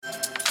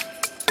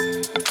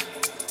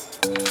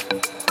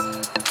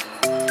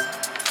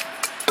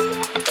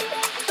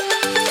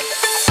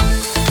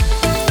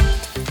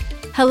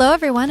Hello,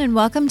 everyone, and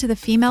welcome to the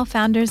Female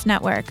Founders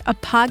Network, a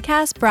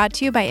podcast brought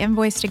to you by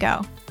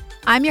Invoice2go.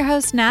 I'm your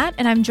host, Nat,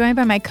 and I'm joined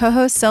by my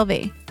co-host,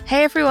 Sylvie.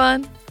 Hey,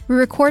 everyone. We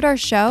record our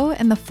show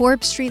in the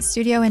Forbes Street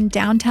studio in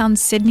downtown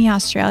Sydney,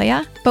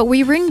 Australia, but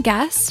we bring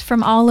guests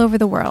from all over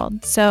the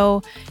world.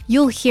 So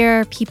you'll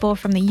hear people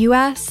from the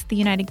US, the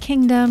United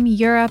Kingdom,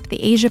 Europe,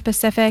 the Asia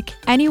Pacific,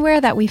 anywhere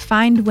that we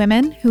find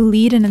women who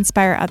lead and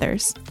inspire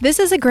others. This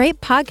is a great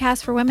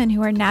podcast for women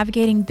who are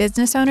navigating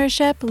business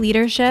ownership,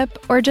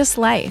 leadership, or just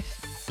life.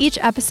 Each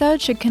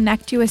episode should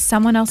connect you with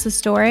someone else's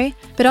story,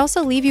 but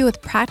also leave you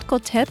with practical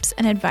tips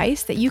and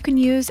advice that you can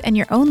use in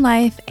your own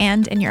life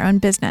and in your own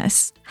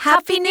business.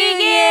 Happy New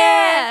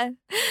Year!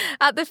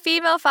 At the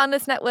Female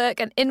Founders Network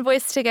and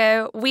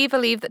Invoice2go, we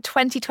believe that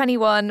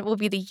 2021 will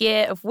be the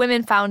year of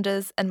women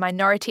founders and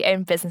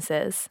minority-owned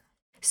businesses.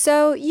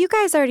 So you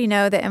guys already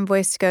know that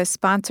Invoice2go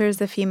sponsors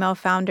the Female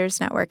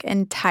Founders Network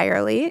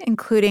entirely,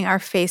 including our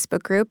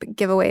Facebook group,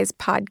 giveaways,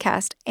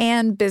 podcast,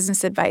 and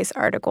business advice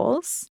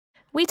articles.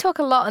 We talk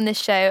a lot on this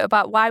show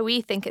about why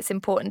we think it's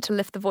important to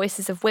lift the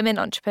voices of women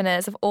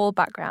entrepreneurs of all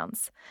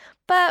backgrounds.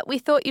 But we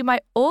thought you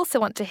might also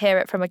want to hear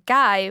it from a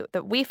guy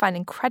that we find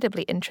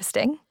incredibly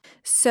interesting.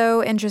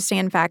 So interesting,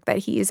 in fact, that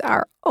he's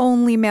our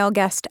only male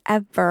guest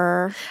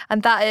ever.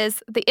 And that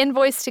is the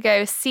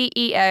Invoice2go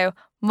CEO,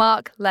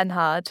 Mark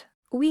Lenhard.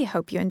 We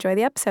hope you enjoy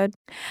the episode.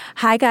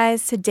 Hi,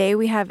 guys. Today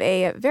we have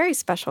a very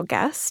special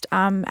guest.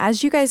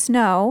 As you guys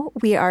know,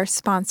 we are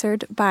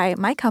sponsored by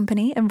my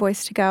company,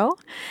 Invoice2go,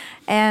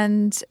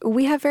 and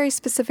we have very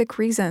specific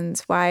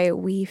reasons why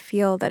we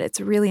feel that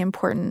it's really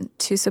important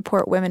to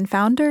support women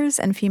founders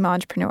and female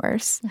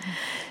entrepreneurs. Mm-hmm.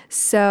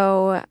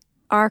 So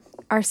our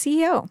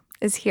CEO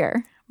is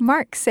here.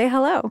 Mark, say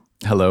hello.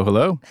 Hello,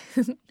 hello.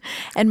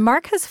 And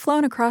Mark has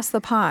flown across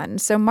the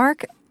pond. So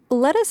Mark,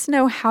 let us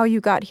know how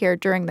you got here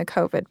during the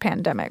COVID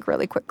pandemic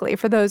really quickly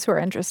for those who are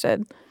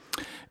interested.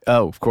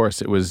 Oh, of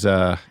course. It was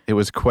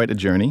quite a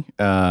journey.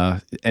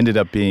 It ended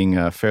up being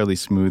a fairly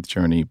smooth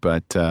journey,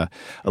 but a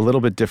little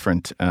bit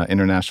different.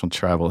 International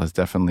travel has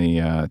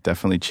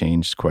definitely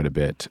changed quite a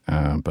bit.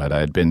 But I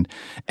had been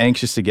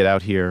anxious to get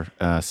out here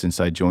since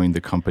I joined the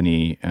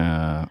company,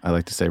 I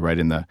like to say right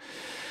in the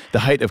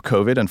height of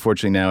COVID.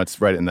 Unfortunately, now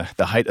it's right in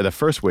the height of the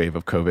first wave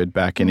of COVID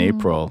back in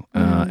April,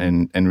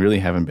 and really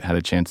haven't had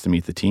a chance to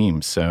meet the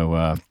team.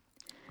 So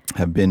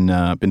have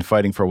been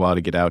fighting for a while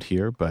to get out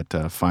here,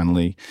 but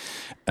finally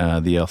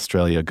the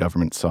Australia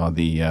government saw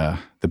the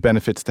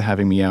benefits to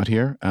having me out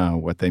here.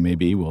 What they may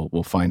be,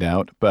 we'll find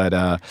out. But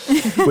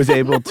was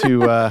able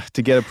to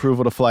get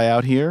approval to fly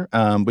out here,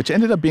 which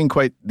ended up being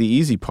quite the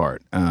easy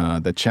part.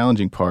 The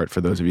challenging part,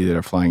 for those of you that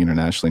are flying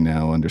internationally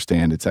now,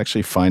 understand it's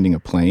actually finding a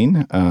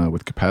plane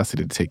with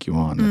capacity to take you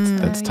on.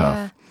 That's tough.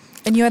 Yeah.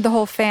 And you had the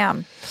whole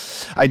fam.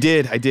 I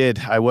did. I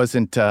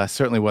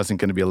certainly wasn't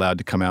going to be allowed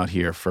to come out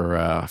here for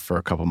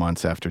a couple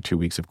months after 2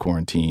 weeks of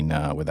quarantine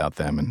without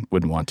them, and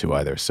wouldn't want to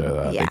either.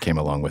 So they came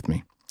along with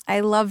me.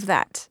 I love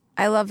that.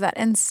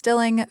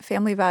 Instilling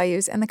family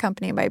values in the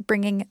company by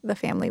bringing the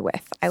family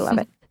with. I love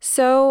it.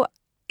 So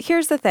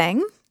here's the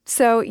thing.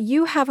 So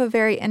you have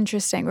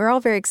we're all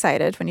very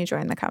excited when you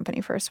joined the company,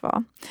 first of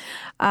all,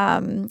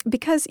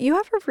 because you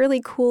have a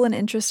really cool and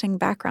interesting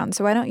background.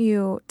 So why don't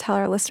you tell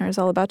our listeners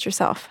all about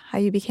yourself, how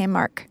you became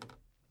Mark?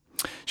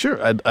 Sure,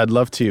 I'd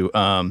love to.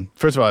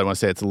 First of all, I want to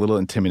say it's a little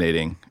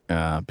intimidating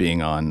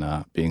being on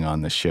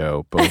the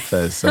show, both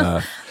as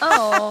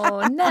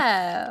Oh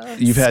no!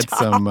 You've had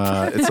some.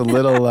 It's a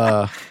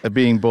little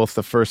being both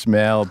the first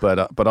male,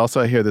 but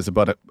also I hear there's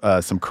about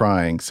some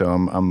crying. So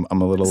I'm a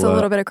little. It's a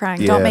little bit of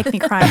crying. Yeah. Don't make me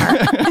cry, Mark.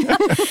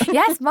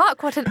 Yes,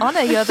 Mark, what an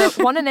honor! You're the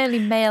one and only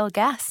male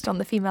guest on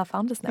the Female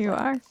Founders Network.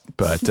 You are.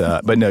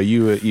 But no,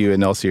 you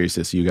in all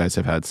seriousness, you guys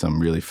have had some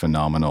really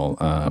phenomenal.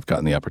 I've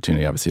gotten the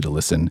opportunity, obviously, to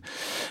listen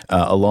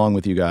along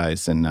with you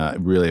guys, and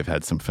really have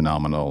had some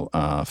phenomenal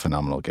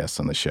guests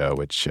on the show,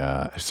 which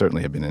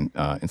certainly have been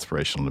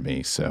inspirational to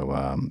me.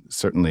 So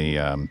certainly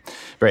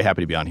very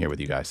happy to be on here with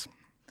you guys.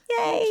 Yay!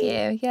 Thank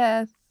you.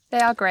 Yeah, they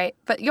are great,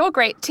 but you're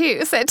great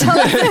too. So tell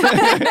us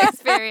about your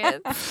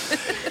experience.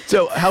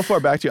 So how far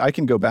back do you? I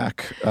can go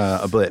back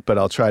a bit, but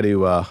I'll try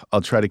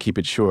to keep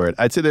it short.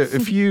 I'd say there are a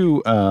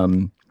few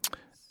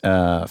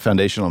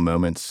foundational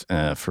moments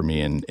for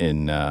me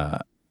in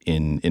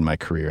my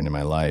career and in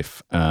my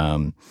life.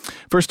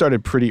 First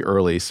started pretty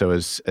early, so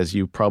as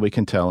you probably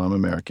can tell, I'm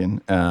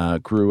American.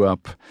 Grew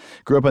up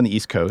on the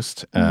East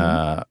Coast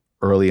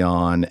early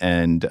on,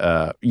 and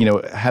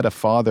had a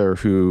father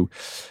who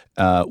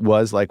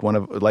was like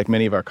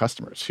many of our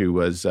customers, who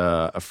was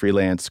a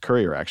freelance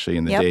courier actually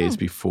in the days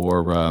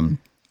before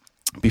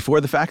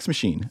before the fax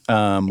machine,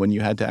 when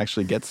you had to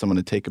actually get someone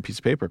to take a piece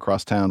of paper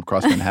across town,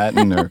 across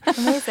Manhattan, or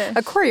Amazing.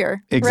 A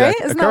courier,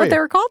 exactly, right? Isn't that what they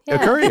were called? A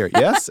courier,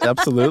 yes,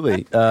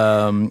 absolutely.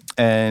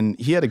 And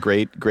he had a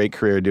great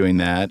career doing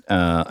that.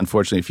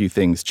 Unfortunately, a few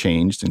things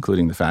changed,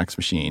 including the fax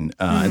machine.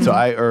 And so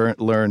I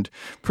learned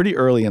pretty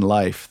early in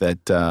life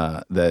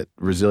that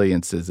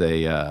resilience is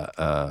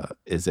a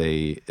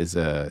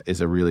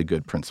really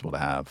good principle to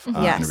have, and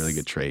a really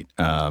good trait.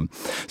 So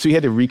he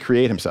had to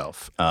recreate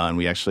himself, and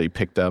we actually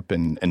picked up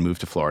and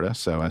moved to Florida.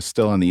 So I was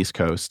still on the East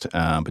Coast,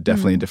 but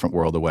definitely a different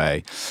world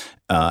away.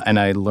 And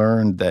I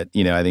learned that,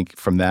 I think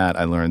from that,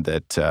 I learned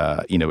that,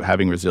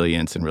 having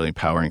resilience and really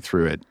powering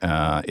through it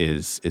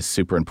is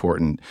super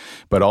important.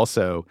 But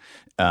also,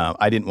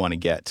 I didn't want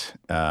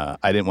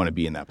to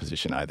be in that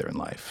position either in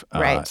life.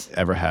 Right.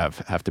 Ever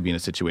have to be in a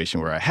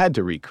situation where I had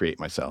to recreate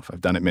myself.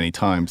 I've done it many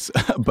times,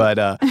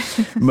 but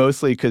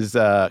mostly because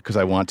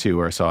I want to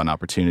or saw an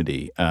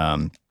opportunity.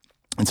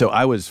 And so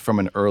I was, from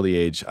an early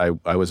age,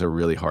 I was a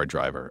really hard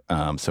driver.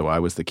 So I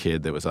was the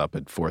kid that was up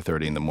at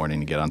 4:30 in the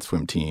morning to get on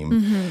swim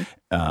team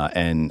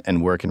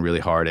and working really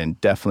hard, and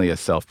definitely a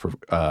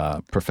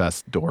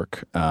self-professed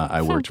dork.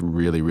 I worked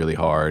really, really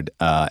hard,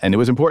 and it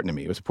was important to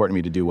me. It was important to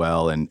me to do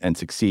well and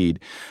succeed.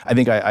 I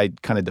think I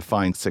kind of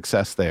defined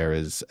success there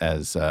as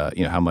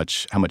how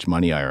much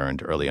money I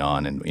earned early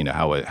on, and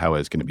how I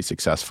was going to be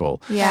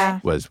successful. Yeah.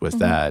 was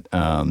that.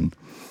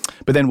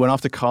 But then went off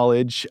to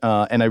college,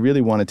 and I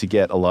really wanted to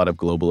get a lot of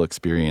global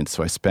experience.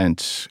 So I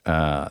spent,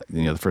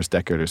 the first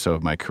decade or so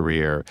of my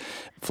career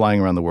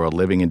flying around the world,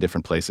 living in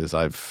different places.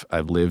 I've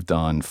lived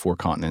on 4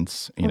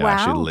 continents.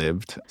 Actually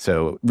lived.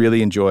 So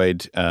really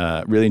enjoyed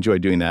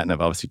doing that, and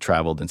I've obviously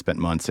traveled and spent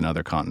months in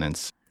other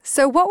continents.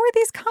 So what were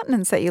these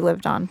continents that you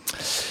lived on?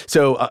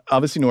 So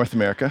obviously North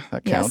America,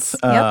 that counts.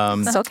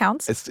 Yes. Still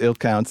counts. It still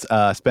counts.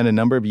 Spent a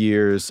number of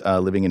years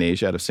living in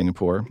Asia out of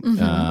Singapore,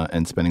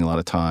 and spending a lot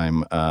of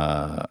time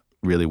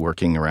really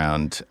working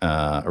around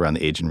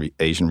the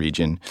Asian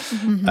region.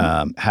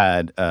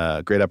 Had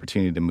a great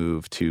opportunity to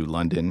move to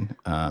London,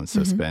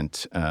 so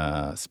spent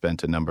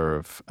a number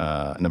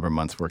of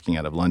months working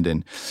out of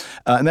London,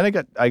 and then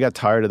I got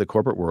tired of the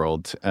corporate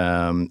world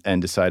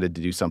and decided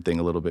to do something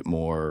a little bit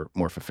more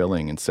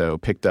fulfilling, and so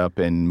picked up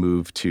and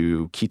moved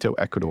to Quito,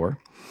 Ecuador.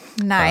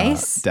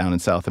 Nice. Down in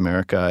South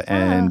America,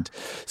 and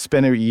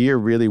spent a year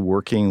really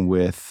working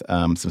with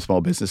some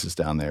small businesses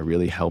down there,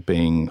 really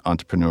helping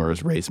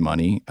entrepreneurs raise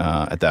money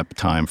at that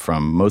time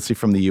mostly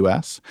from the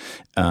U.S.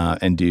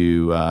 And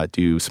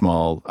do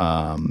small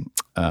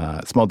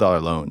dollar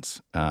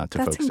loans to folks.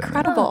 That's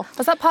incredible.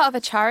 Was that part of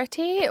a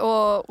charity,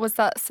 or was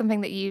that something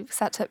that you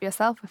set up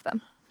yourself with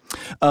them?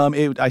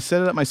 I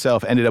set it up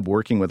myself, ended up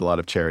working with a lot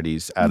of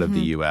charities out of the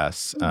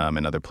U.S.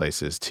 And other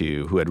places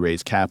too, who had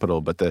raised capital.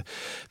 But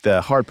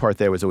the hard part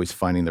there was always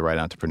finding the right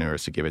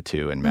entrepreneurs to give it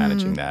to and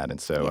managing that.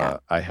 And so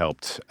I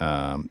helped.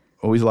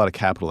 Always a lot of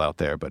capital out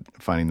there, but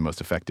finding the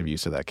most effective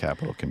use of that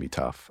capital can be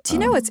tough. Do you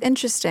know what's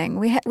interesting?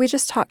 We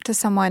just talked to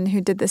someone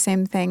who did the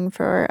same thing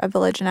for a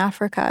village in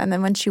Africa, and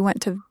then when she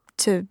went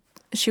to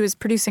she was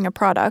producing a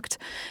product,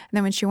 and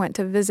then when she went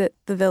to visit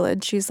the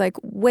village, she's like,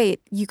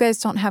 wait, you guys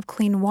don't have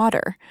clean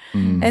water.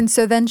 And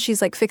so then she's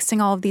like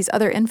fixing all of these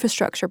other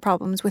infrastructure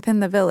problems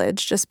within the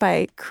village just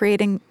by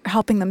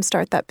helping them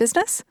start that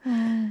business.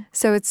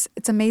 So it's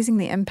amazing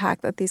the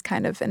impact that these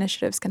kind of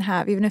initiatives can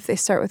have. Even if they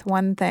start with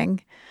one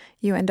thing,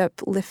 you end up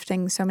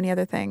lifting so many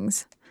other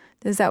things.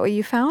 Is that what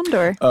you found,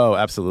 or? Oh,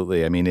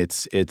 absolutely. I mean,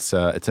 it's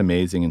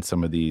amazing in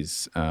some of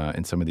these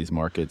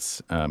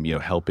markets.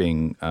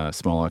 Helping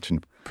small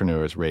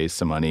entrepreneurs raise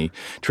some money.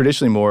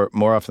 Traditionally,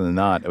 more often than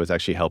not, it was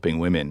actually helping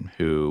women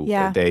who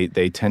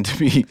they tend to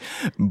be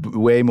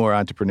way more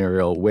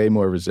entrepreneurial, way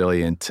more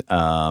resilient,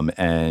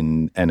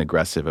 and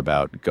aggressive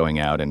about going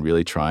out and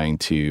really trying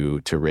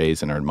to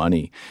raise and earn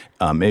money.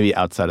 Maybe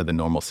outside of the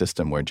normal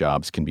system where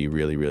jobs can be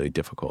really, really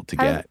difficult to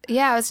get.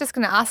 I was just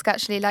going to ask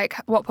actually, like,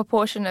 what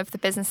proportion of the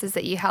businesses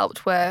that you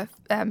helped were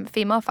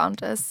female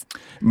founders?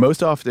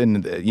 Most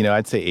often,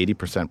 I'd say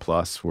 80%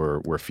 plus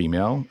were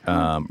female.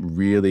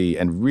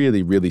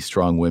 Really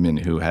strong women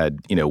who had,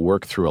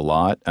 worked through a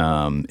lot.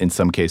 In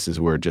some cases,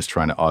 were just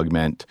trying to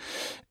augment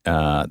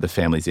the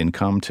family's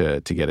income to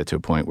get it to a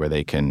point where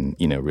they can,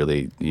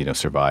 really,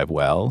 survive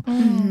well.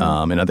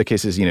 In other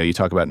cases, you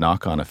talk about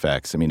knock-on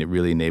effects. I mean, it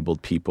really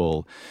enabled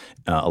people,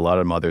 a lot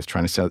of mothers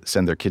trying to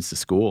send their kids to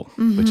school,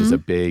 which is a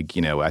big,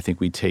 I think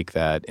we take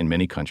that in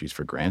many countries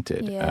for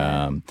granted.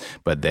 Yeah.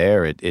 But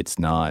there, it's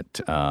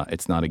not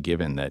a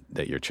given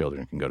that your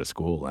children can go to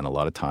school, and a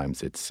lot of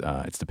times it's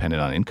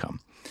dependent on income.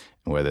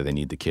 Whether they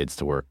need the kids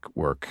to work,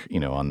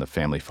 on the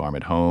family farm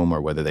at home,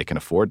 or whether they can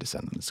afford to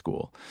send them to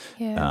school.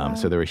 Yeah.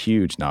 So there are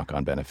huge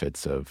knock-on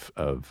benefits of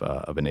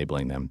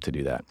enabling them to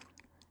do that.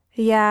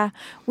 Yeah,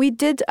 we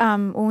did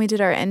when we did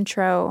our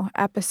intro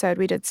episode.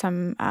 We did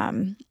some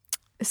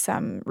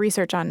some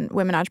research on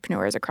women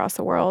entrepreneurs across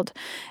the world,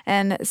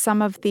 and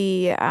some of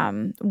the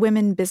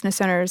women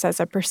business owners as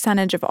a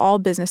percentage of all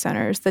business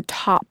owners, the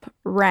top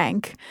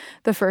rank,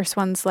 the first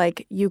one's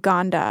like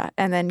Uganda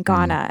and then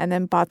Ghana and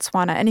then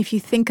Botswana. And if you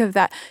think of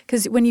that,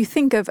 because when you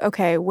think of,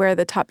 okay, where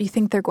the top, you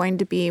think they're going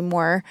to be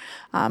more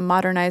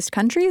modernized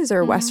countries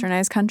or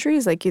westernized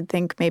countries, like you'd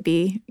think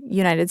maybe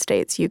United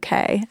States,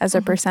 UK as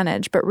a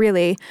percentage, but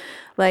really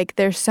like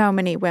there's so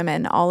many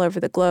women all over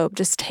the globe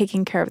just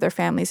taking care of their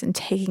families and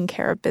taking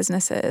care of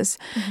businesses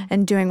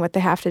and doing what they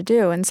have to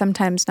do, and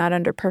sometimes not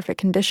under perfect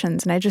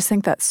conditions. And I just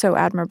think that's so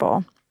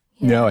admirable.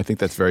 Yeah. No, I think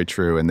that's very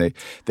true. And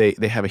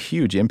they have a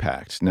huge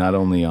impact, not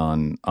only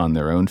on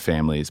their own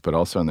families, but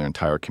also on their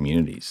entire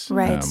communities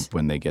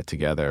when they get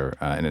together.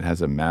 And it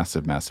has a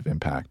massive, massive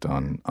impact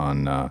on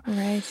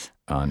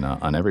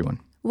everyone.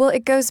 Well,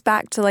 it goes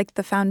back to like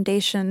the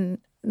foundations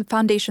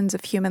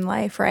of human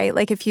life, right?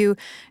 Like have you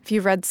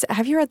read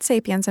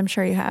 *Sapiens*? I'm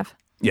sure you have.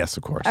 Yes,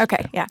 of course.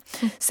 Okay, yeah.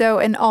 So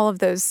in all of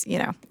those,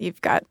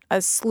 you've got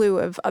a slew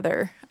of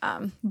other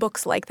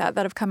books like that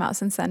have come out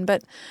since then.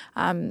 But,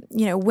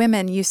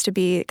 women used to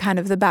be kind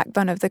of the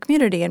backbone of the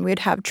community, and we'd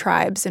have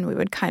tribes and we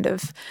would kind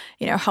of,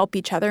 help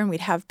each other, and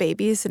we'd have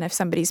babies. And if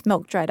somebody's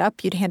milk dried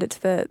up, you'd hand it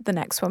to the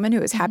next woman who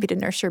was happy to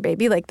nurse your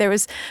baby. Like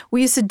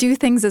we used to do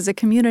things as a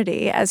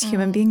community, as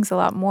human beings a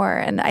lot more.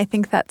 And I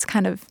think that's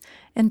kind of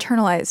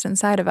internalized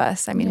inside of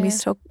us. I mean, we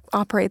still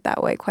operate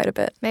that way quite a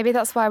bit. Maybe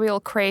that's why we all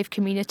crave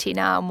community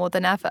now more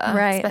than ever,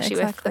 right?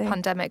 Especially with the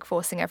pandemic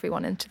forcing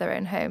everyone into their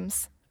own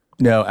homes.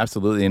 No,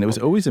 absolutely. And it was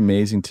always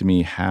amazing to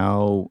me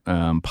how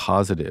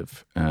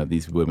positive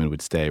these women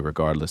would stay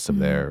regardless of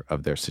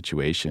their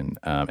situation.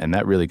 And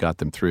that really got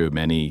them through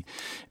many,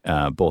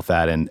 both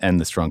that and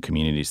the strong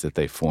communities that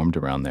they formed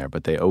around there.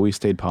 But they always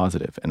stayed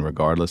positive. And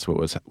regardless what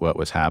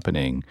was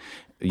happening,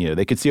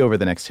 they could see over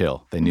the next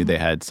hill. They knew they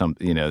had some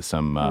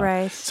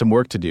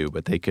work to do,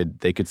 but they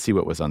could see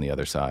what was on the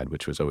other side,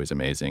 which was always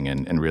amazing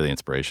and really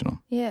inspirational.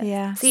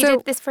 Yeah. So you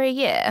did this for a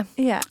year?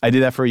 Yeah. I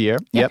did that for a year.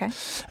 Yep. Okay.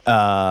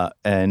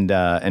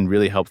 And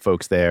really helped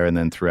folks there, and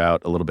then a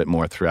little bit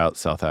more throughout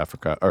South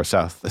Africa or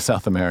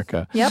South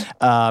America. Yep.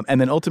 And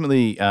then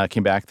ultimately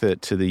came back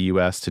to the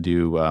U.S. to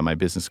do my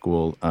business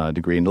school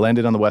degree, and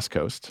landed on the West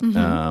Coast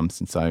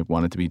since I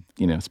wanted to be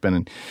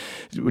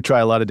try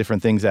a lot of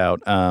different things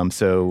out.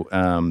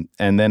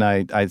 And then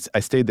I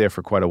stayed there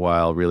for quite a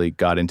while, really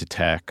got into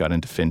tech, got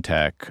into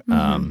fintech,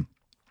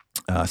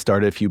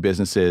 started a few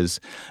businesses,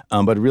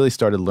 but really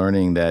started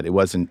learning that it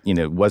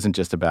wasn't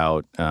just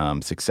about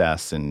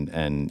success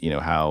and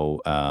how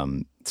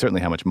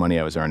certainly how much money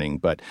I was earning,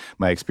 but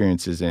my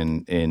experiences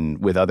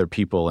with other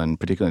people, and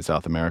particularly in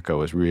South America,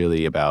 was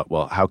really about,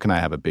 well, how can I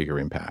have a bigger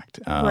impact,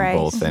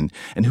 both, and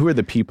who are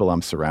the people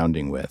I'm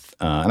surrounding with?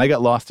 And I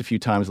got lost a few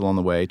times along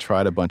the way,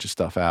 tried a bunch of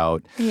stuff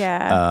out.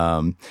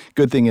 Yeah.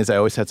 Good thing is I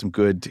always had some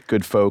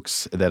good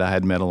folks that I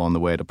had met along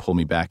the way to pull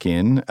me back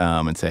in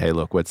and say, hey,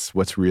 look,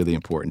 what's really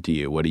important to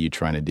you? What are you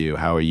trying to do?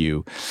 How are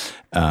you?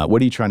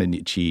 What are you trying to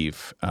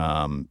achieve?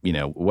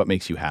 What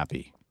makes you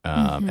happy?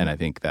 And I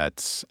think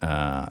that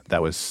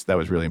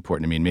was really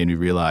important to me, and made me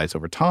realize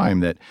over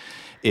time that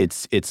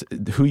it's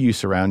who you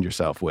surround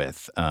yourself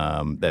with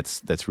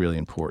that's really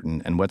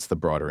important, and what's the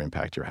broader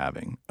impact you're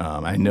having.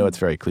 I know it's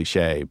very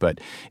cliche, but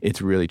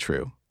it's really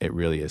true. It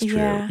really is true.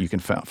 Yeah. You can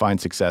find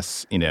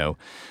success,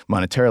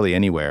 monetarily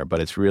anywhere,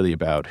 but it's really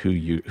about who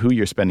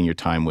you're spending your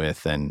time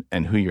with and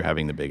who you're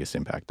having the biggest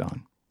impact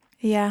on.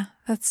 Yeah,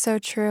 that's so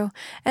true.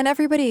 And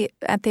everybody,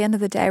 at the end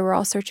of the day, we're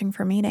all searching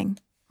for meaning.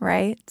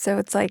 Right? So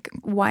it's like,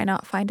 why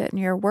not find it in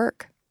your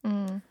work?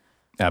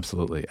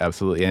 Absolutely.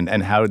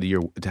 And how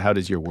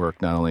does your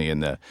work, not only in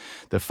the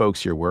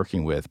folks you're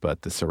working with,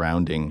 but the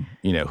surrounding,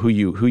 who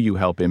you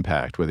help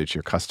impact, whether it's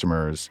your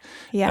customers,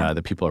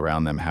 the people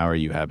around them, how are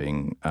you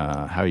having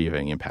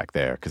impact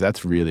there? Because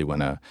that's really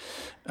when a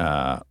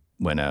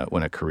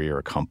career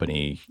or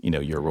company,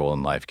 your role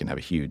in life can have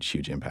a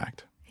huge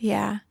impact.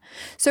 Yeah.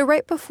 So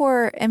right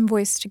before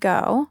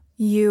Invoice2go,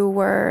 you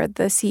were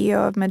the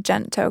CEO of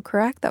Magento,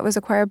 correct? That was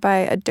acquired by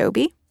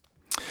Adobe?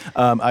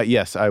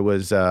 Yes, I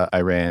was. I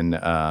ran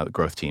the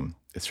growth team,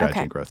 the strategy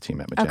and growth team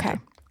at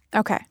Magento.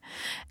 Okay.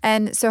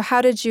 And so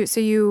how did you,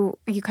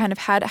 you kind of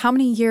had, how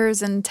many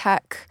years in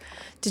tech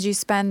did you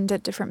spend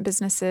at different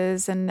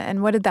businesses,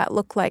 and what did that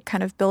look like,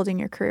 kind of building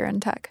your career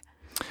in tech?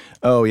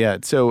 Oh, yeah.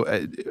 So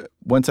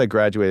once I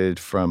graduated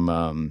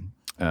from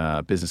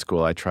business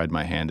school, I tried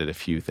my hand at a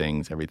few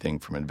things, everything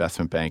from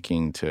investment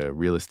banking to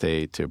real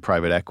estate to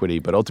private equity,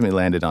 but ultimately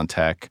landed on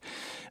tech.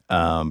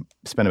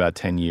 Spent about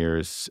 10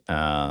 years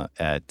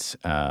at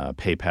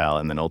PayPal,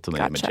 and then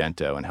ultimately at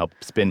Magento, and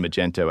helped spin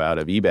Magento out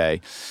of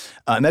eBay.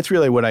 And that's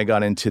really when I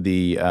got into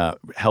the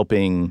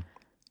helping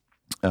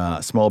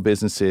small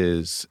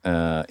businesses,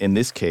 in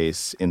this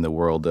case, in the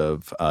world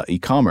of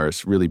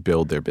e-commerce, really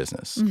build their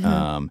business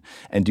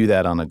and do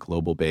that on a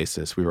global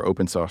basis. We were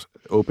open source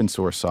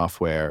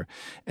software,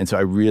 and so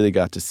I really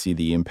got to see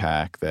the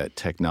impact that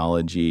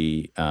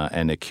technology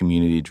and a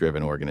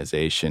community-driven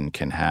organization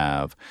can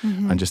have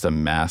on just a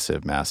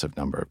massive, massive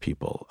number of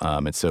people.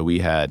 And so we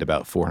had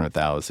about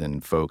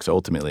 400,000 folks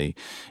ultimately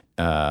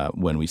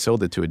when we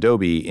sold it to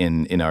Adobe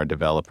in our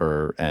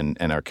developer and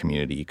our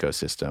community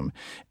ecosystem,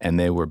 and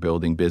they were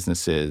building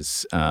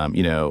businesses,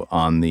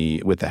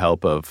 with the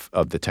help of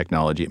the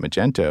technology at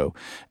Magento,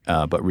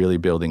 but really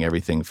building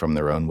everything from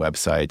their own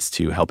websites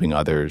to helping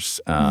others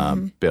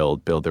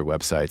build their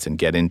websites and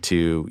get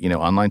into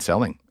online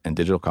selling and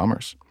digital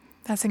commerce.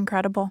 That's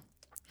incredible.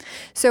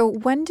 So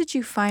when did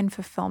you find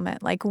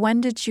fulfillment? Like,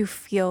 when did you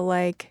feel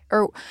like,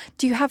 or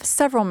do you have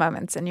several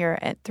moments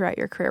throughout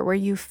your career where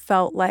you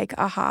felt like,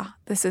 aha,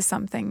 this is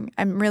something,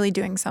 I'm really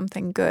doing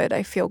something good.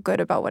 I feel good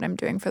about what I'm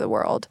doing for the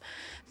world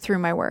through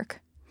my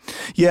work?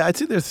 Yeah, I'd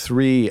say there's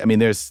three. I mean,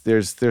 there's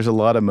a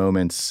lot of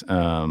moments.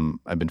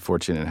 I've been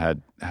fortunate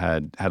and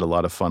had a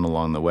lot of fun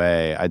along the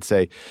way. I'd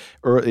say,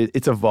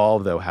 it's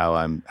evolved though how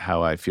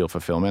I feel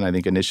fulfillment. I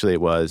think initially it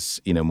was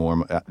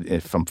more.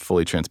 If I'm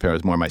fully transparent,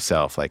 it was more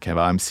myself. Like, if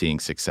I'm seeing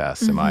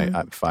success,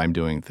 if I'm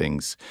doing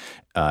things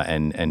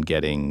and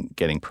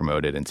getting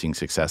promoted and seeing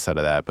success out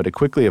of that. But it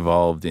quickly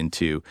evolved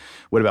into,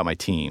 what about my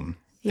team?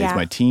 Yeah. Is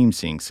my team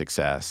seeing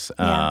success?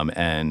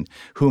 And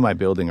who am I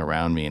building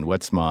around me? And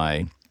what's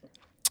my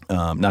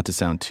not to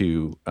sound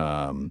too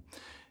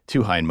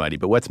high and mighty,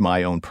 but what's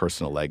my own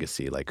personal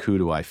legacy? Like, who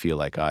do I feel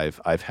like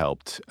I've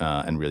helped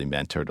and really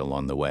mentored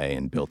along the way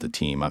and built a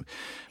team?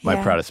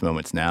 My proudest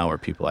moments now are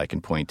people I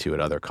can point to at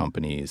other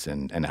companies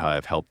and how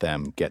I've helped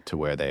them get to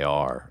where they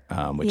are,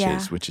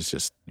 which is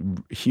just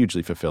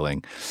hugely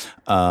fulfilling.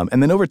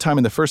 And then over time,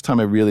 and the first time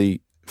I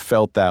really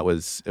felt it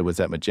was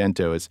at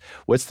Magento, is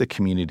what's the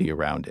community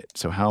around it?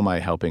 So how am I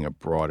helping a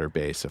broader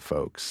base of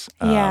folks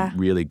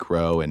really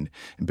grow and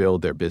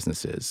build their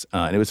businesses?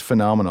 And it was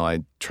phenomenal.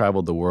 I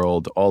traveled the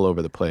world all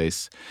over the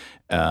place.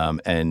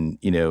 And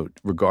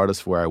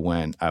regardless of where I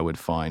went, I would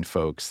find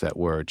folks that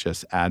were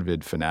just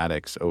avid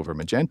fanatics over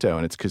Magento.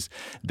 And it's because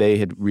they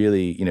had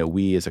really,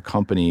 we as a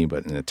company,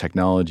 but in the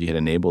technology, had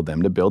enabled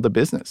them to build a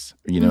business,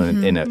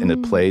 in a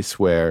place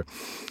where,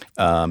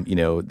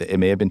 it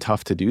may have been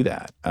tough to do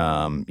that,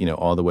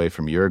 all the way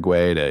from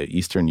Uruguay to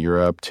Eastern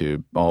Europe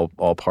to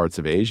all parts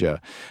of Asia,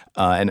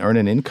 and earn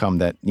an income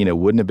that,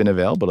 wouldn't have been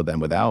available to them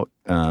without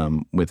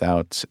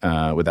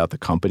the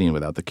company and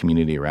without the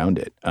community around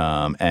it.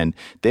 And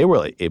they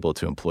were able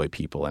to employ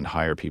people and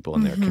hire people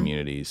in their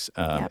communities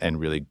and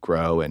really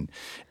grow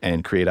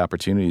and create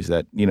opportunities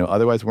that,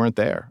 otherwise weren't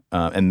there.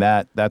 And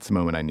that's the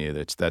moment I knew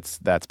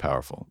that's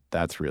powerful.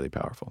 That's really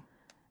powerful.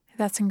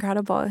 That's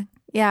incredible.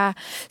 Yeah.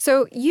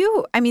 So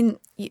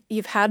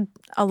you've had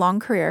a long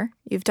career.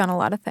 You've done a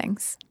lot of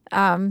things.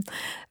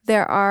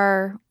 There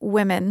are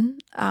women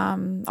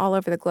all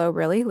over the globe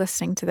really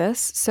listening to this.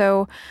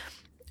 So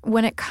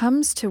when it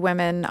comes to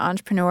women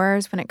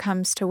entrepreneurs, when it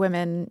comes to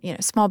women,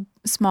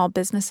 small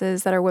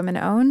businesses that are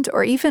women-owned,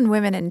 or even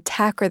women in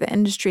tech or the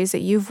industries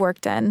that you've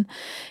worked in,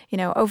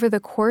 over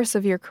the course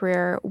of your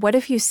career, what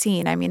have you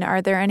seen? I mean,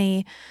 are there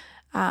any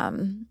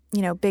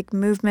big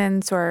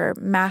movements or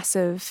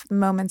massive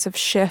moments of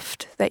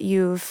shift that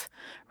you've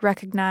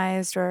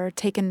recognized or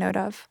taken note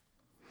of?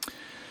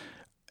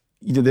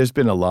 There's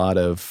been a lot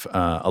of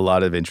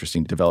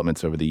interesting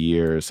developments over the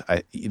years.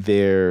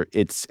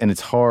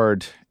 It's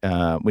hard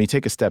when you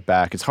take a step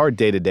back. It's hard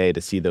day to day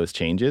to see those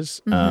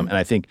changes, and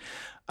I think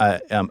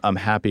I'm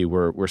happy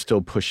we're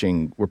still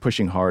pushing. We're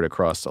pushing hard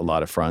across a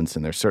lot of fronts,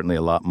 and there's certainly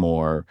a lot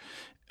more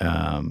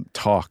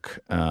talk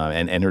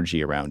and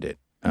energy around it.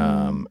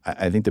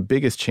 I think the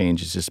biggest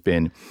change has just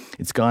been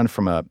it's gone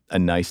from a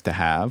nice to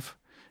have,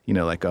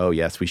 like, oh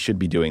yes, we should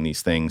be doing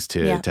these things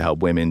to help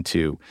women,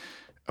 to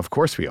of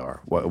course we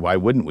are. Why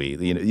wouldn't we?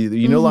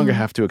 You no longer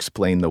have to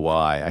explain the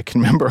why. I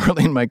can remember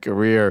early in my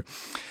career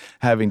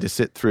having to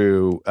sit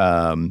through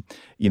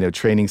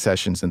training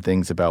sessions and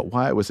things about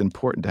why it was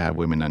important to have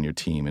women on your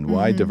team and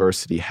why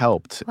diversity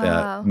helped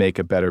make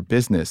a better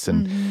business.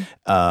 And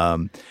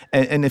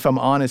if I'm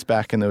honest,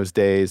 back in those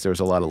days, there was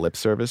a lot of lip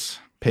service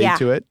paid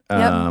to it.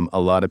 A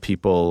lot of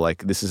people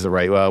like, this is the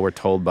right, we're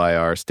told by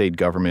our state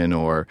government,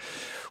 or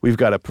we've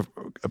got to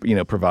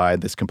provide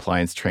this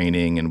compliance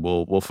training and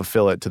we'll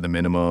fulfill it to the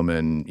minimum,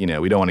 and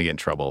we don't want to get in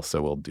trouble,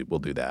 so we'll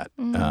do that.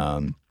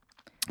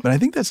 But I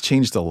think that's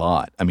changed a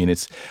lot. I mean,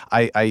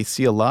 I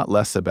see a lot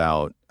less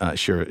about,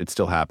 sure, it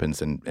still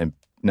happens and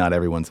not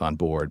everyone's on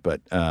board, but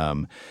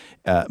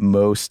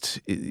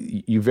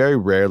you very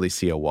rarely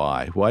see a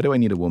why. Why do I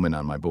need a woman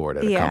on my board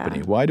at a company?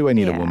 Why do I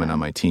need a woman on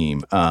my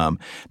team?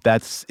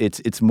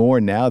 It's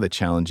more now the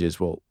challenge is,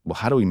 well,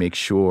 how do we make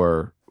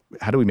sure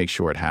how do we make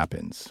sure it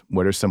happens?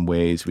 What are some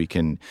ways we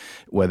can,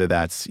 whether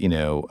that's,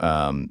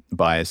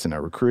 bias in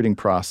our recruiting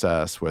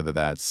process, whether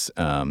that's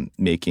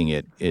making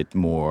it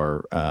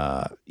more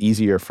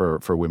easier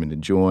for women to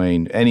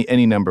join,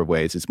 any number of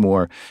ways. It's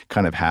more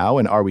kind of how,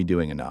 and are we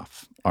doing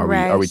enough?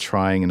 Are we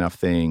trying enough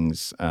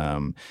things?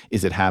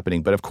 Is it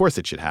happening? But of course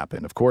it should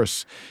happen. Of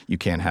course you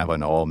can't have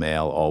an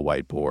all-male,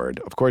 all-white board.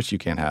 Of course you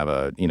can't have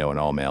an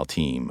all-male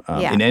team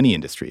in any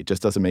industry. It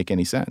just doesn't make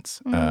any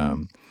sense.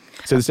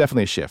 So there's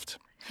definitely a shift.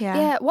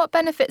 Yeah. What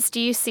benefits do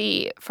you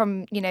see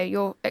from,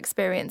 your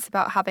experience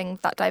about having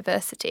that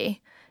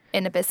diversity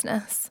in a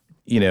business?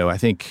 I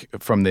think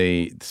from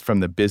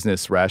the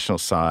business rational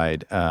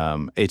side,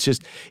 it's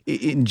just,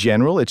 in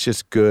general, it's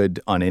just good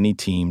on any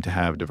team to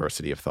have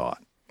diversity of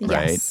thought.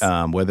 Right? Yes.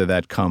 Whether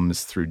that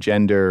comes through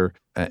gender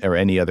or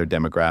any other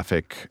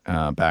demographic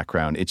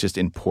background, it's just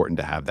important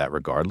to have that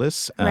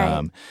regardless.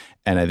 Right.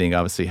 And I think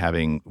obviously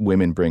having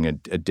women bring a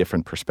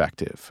different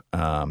perspective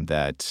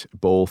that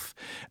both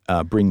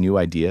bring new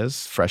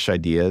ideas, fresh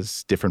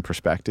ideas, different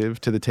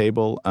perspective to the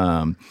table,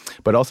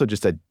 but also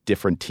just a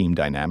different team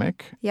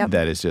dynamic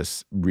that is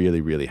just really,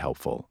 really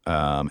helpful.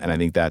 And I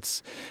think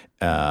that's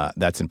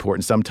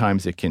important.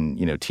 Sometimes it can,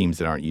 teams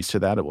that aren't used to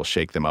that, it will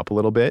shake them up a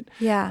little bit.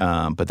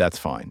 Yeah. But that's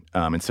fine.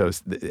 And so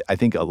I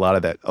think a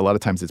lot of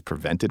times it's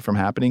prevented from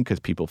happening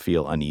because people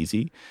feel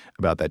uneasy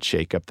about that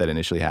shakeup that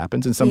initially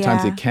happens. And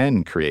sometimes it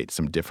can create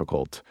some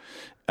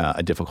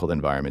a difficult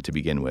environment to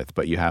begin with.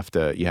 But you have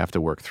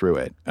to work through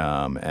it.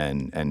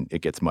 And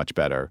it gets much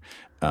better.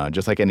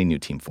 Just like any new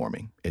team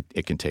forming,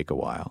 it can take a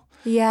while.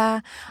 Yeah.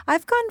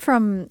 I've gone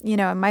from,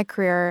 in my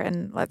career,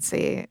 and let's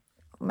see,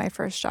 my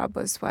first job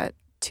was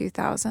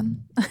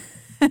 2000.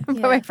 But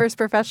my first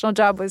professional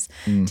job was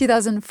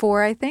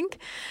 2004, I think.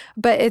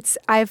 But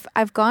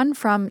I've gone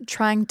from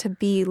trying to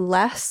be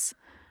less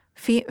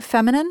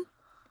feminine,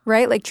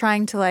 right? Like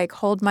trying to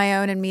hold my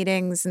own in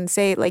meetings and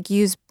say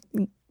use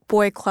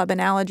boy club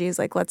analogies,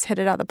 like let's hit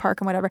it out of the park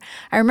and whatever.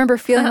 I remember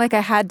feeling like I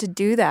had to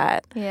do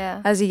that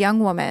as a young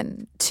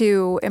woman,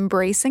 to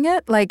embracing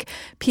it. Like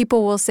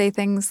people will say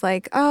things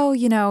like, oh,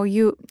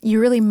 you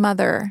really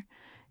mother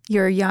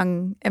your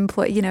young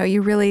employee,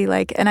 you really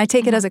and I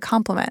take it as a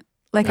compliment.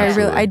 Like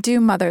I do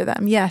mother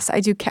them. Yes,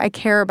 I do. I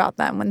care about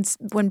them.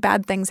 When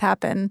bad things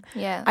happen,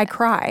 I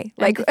cry.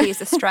 Empathy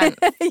is a strength.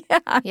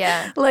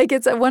 Yeah. Like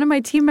it's one of my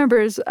team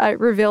members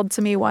revealed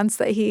to me once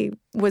that he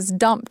was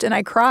dumped, and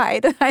I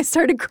cried. I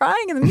started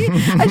crying in the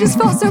meeting. I just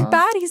felt so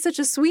bad. He's such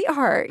a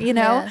sweetheart,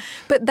 Yeah.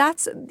 But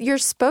you're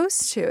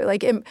supposed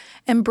to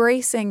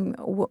embracing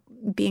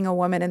being a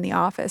woman in the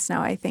office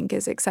now, I think,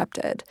 is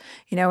accepted.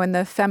 And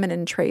the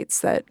feminine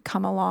traits that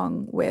come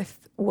along with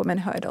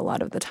womanhood a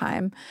lot of the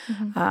time,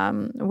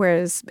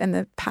 whereas in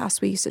the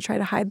past we used to try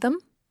to hide them.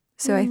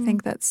 So I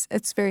think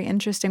it's very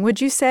interesting. Would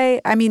you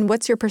say? I mean,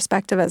 what's your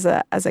perspective as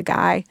a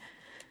guy?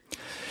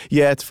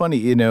 Yeah, it's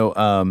funny.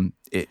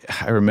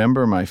 I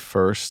remember my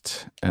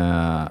first,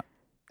 I'm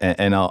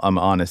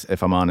honest.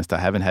 If I'm honest, I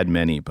haven't had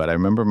many, but I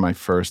remember my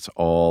first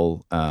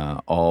all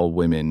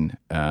women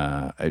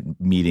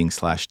meeting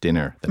 /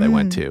 dinner that I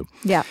went to.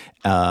 Yeah,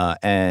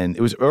 and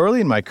it was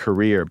early in my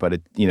career, but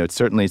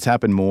it's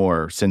happened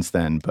more since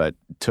then. But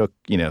took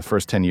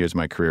first 10 years of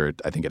my career,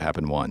 I think it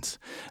happened once,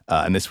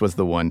 and this was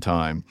the one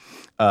time,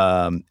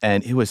 and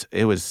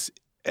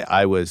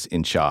I was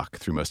in shock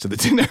through most of the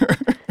dinner.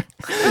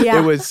 Yeah.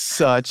 It was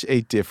such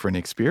a different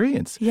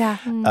experience. Yeah.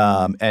 And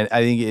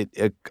I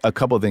think a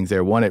couple of things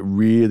there. One, it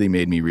really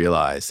made me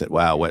realize that,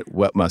 wow,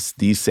 what must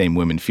these same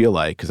women feel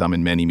like? Because I'm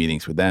in many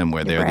meetings with them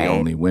where they're the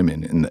only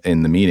women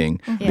in the meeting,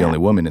 the only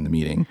woman in the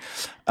meeting.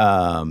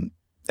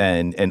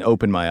 And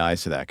opened my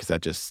eyes to that,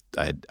 because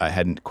I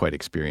hadn't quite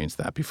experienced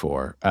that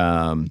before.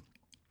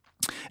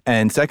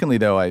 And secondly,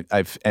 though,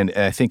 I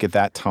think at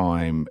that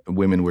time,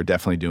 women were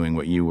definitely doing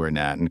what you were,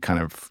 Nat, and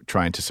kind of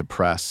trying to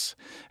suppress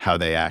how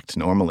they act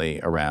normally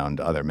around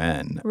other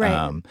men.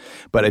 Right.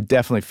 But I'm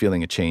definitely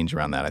feeling a change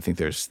around that. I think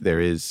there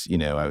is,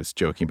 I was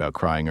joking about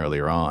crying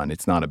earlier on.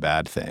 It's not a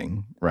bad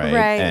thing, right?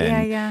 Right.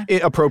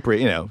 And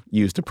appropriate,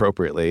 used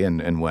appropriately,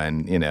 and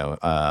when,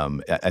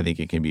 I think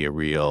it can be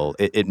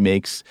it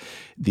makes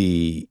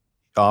the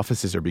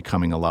offices are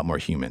becoming a lot more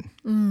human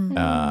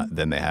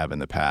than they have in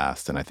the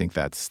past, and I think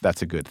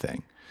that's a good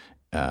thing.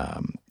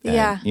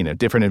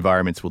 Different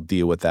environments will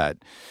deal with that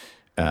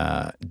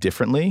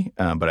differently,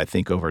 but I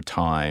think over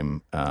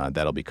time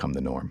that'll become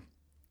the norm.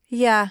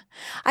 Yeah.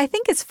 I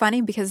think it's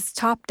funny because it's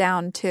top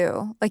down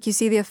too. Like you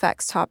see the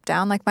effects top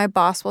down. Like my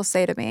boss will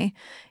say to me,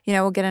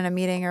 we'll get in a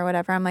meeting or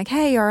whatever. I'm like,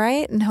 hey, you all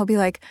right? And he'll be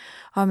like,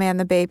 oh man,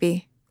 the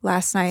baby.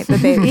 Last night, the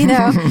baby,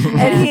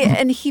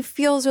 and he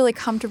feels really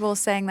comfortable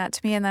saying that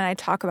to me. And then I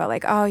talk about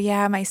oh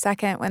yeah, my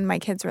second when my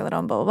kids were little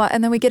and blah, blah, blah.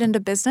 And then we get into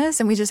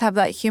business and we just have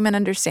that human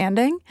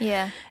understanding.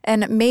 Yeah.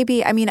 And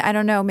maybe, I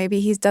don't know,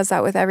 maybe he does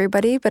that with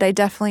everybody, but I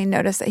definitely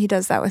notice that he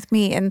does that with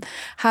me, and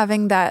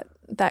having that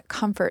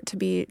comfort to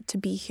be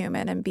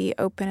human and be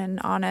open and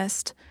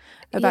honest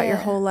about your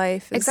whole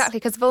life. Exactly,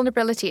 because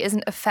vulnerability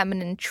isn't a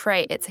feminine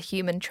trait, it's a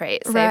human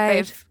trait. So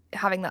if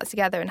having that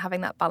together and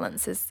having that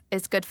balance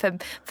is good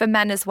for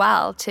men as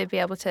well, to be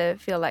able to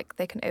feel like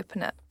they can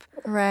open up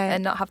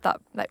and not have that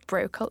like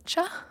bro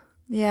culture.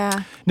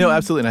 Yeah. No,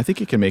 absolutely. And I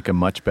think it can make a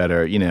much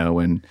better,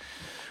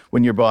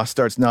 when your boss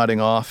starts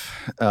nodding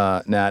off,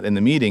 Nat, in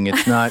the meeting,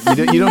 it's not,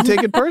 you don't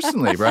take it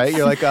personally, right?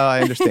 You're like, oh,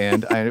 I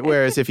understand.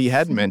 Whereas if he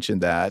hadn't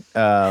mentioned that,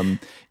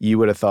 you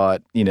would have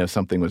thought,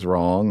 something was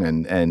wrong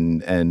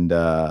and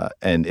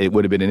it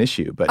would have been an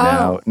issue.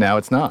 But now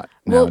it's not.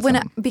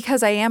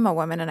 Because I am a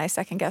woman and I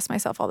second guess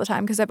myself all the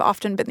time because I've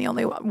often been the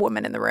only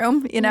woman in the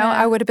room,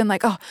 I would have been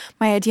like, oh,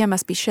 my idea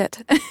must be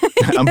shit.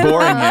 I'm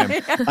boring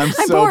him. I'm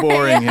so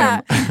boring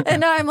him. And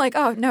now I'm like,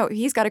 oh, no,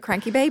 he's got a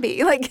cranky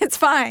baby. Like, it's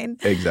fine.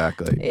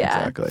 Exactly. Yeah.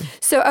 Exactly.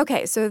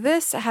 So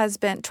this has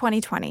been,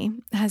 2020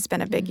 has been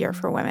a big year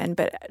for women,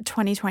 but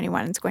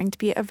 2021 is going to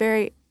be a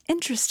very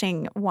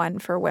interesting one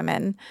for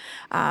women.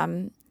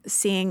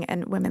 Seeing,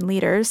 and women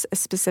leaders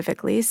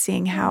specifically,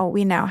 seeing how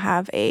we now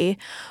have a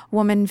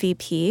woman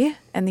VP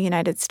in the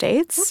United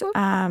States.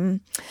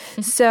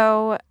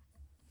 So,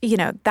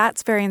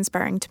 that's very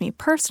inspiring to me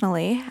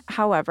personally.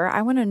 However,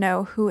 I want to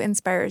know who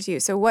inspires you.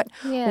 So what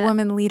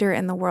woman leader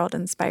in the world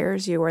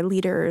inspires you, or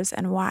leaders,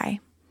 and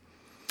why?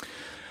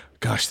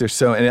 Gosh,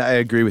 and I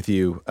agree with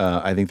you.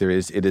 I think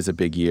it is a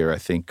big year. I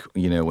think,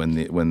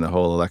 when the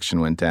whole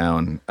election went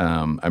down,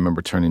 I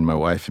remember turning to my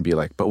wife and be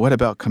like, but what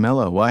about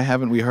Kamala? Why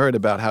haven't we heard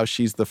about how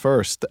she's the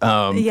first?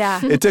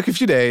 It took a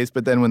few days,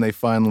 but then when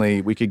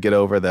we could get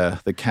over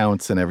the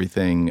counts and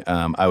everything,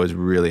 I was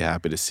really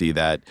happy to see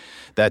that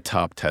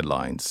topped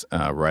headlines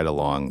right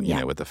along,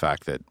 with the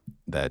fact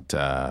that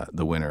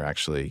the winner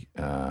actually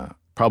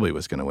probably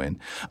was going to win.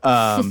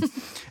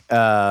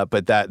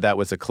 But that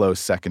was a close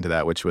second to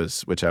that, which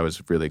I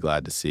was really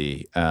glad to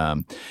see.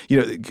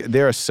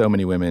 There are so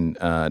many women,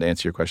 to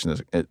answer your question,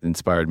 that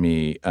inspired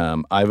me.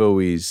 I've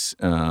always,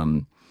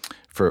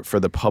 for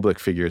the public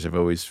figures, I've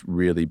always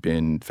really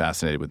been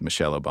fascinated with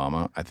Michelle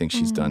Obama. I think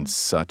she's done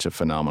such a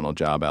phenomenal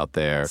job out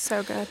there.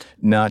 So good.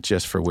 Not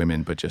just for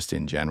women, but just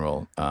in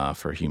general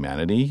for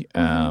humanity.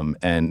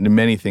 And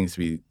many things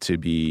to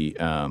be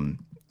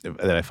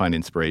that I find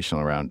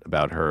inspirational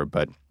about her,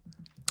 but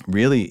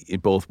really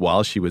both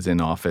while she was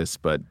in office,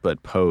 but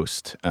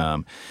post,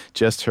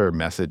 just her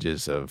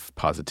messages of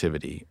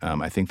positivity.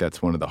 I think that's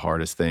one of the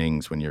hardest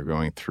things when you're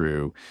going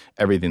through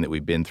everything that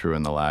we've been through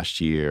in the last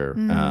year,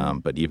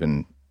 but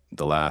even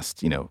the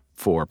last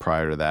 4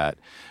 prior to that,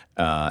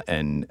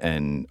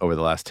 and over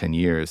the last 10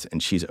 years.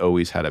 And she's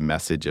always had a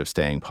message of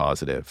staying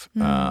positive.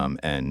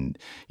 And,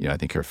 I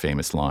think her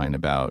famous line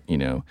about,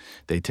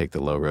 they take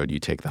the low road, you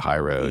take the high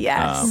road,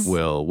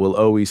 will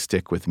always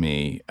stick with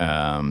me.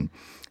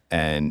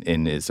 And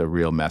is a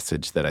real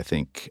message that I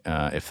think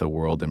if the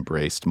world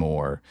embraced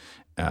more,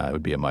 it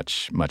would be a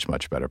much, much,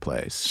 much better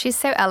place. She's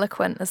so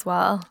eloquent as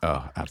well.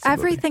 Oh,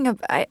 absolutely.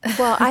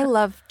 I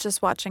love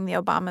just watching the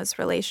Obamas'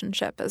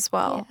 relationship as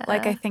well. Yeah.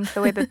 Like, I think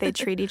the way that they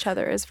treat each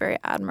other is very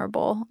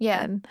admirable.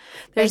 Yeah. And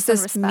there's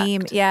this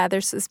meme. Yeah,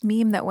 there's this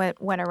meme that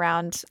went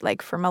around,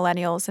 like, for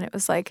millennials, and it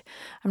was like,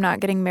 I'm not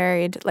getting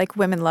married. Like,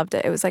 women loved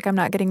it. It was like, I'm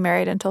not getting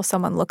married until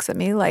someone looks at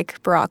me like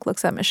Barack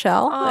looks at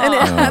Michelle. Aww. And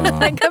it had,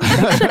 like, a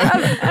picture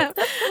of him.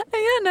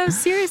 Yeah, no,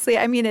 seriously.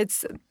 I mean,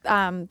 it's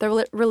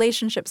the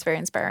relationship's very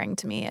inspiring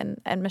to me,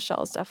 and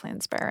Michelle is definitely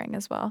inspiring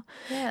as well.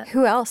 Yeah.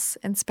 Who else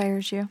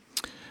inspires you?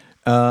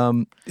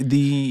 The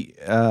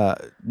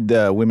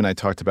women I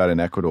talked about in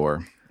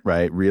Ecuador,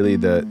 right? Really,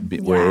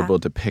 were able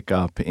to pick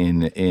up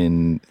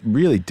in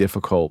really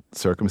difficult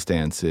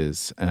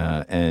circumstances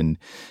and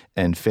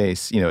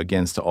face,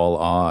 against all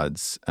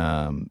odds,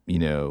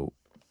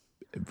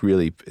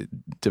 really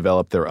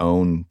develop their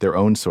own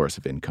source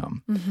of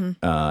income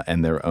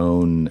and their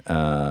own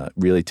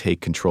really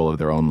take control of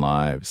their own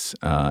lives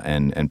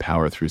and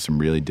power through some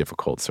really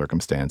difficult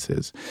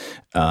circumstances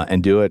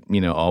and do it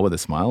all with a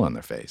smile on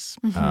their face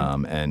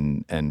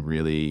and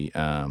really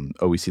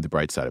always see the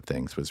bright side of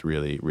things was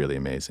really, really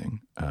amazing.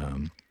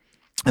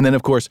 And then,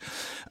 of course,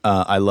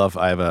 I have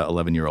an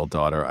 11-year-old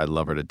daughter. I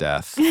love her to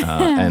death.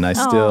 And I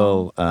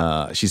still,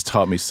 she's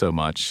taught me so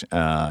much,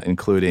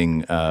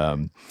 including,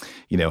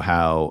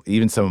 how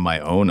even some of my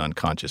own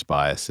unconscious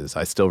biases.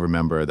 I still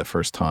remember the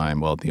first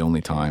time, the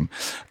only time,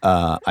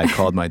 I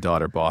called my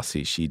daughter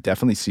bossy.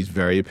 She's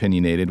very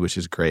opinionated, which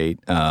is great.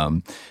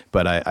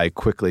 But I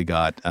quickly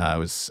I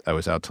was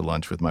out to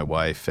lunch with my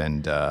wife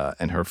and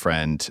her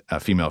friend, a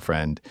female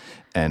friend.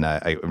 And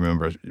I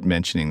remember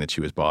mentioning that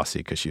she was bossy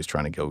because she was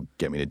trying to go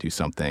get me to do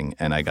something.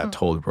 And I got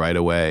told right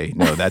away,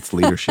 no, that's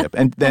leadership.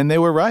 And then they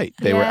were right.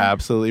 They were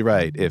absolutely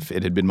right. If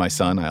it had been my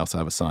son, I also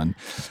have a son,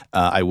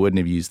 I wouldn't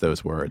have used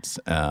those words.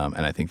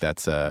 And I think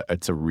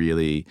it's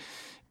really,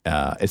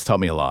 it's taught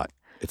me a lot.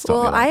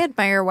 I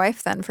admire your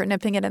wife then for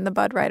nipping it in the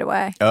bud right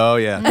away. Oh,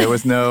 yeah. There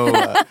was no,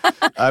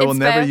 I will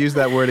never use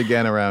that word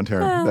again around her.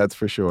 That's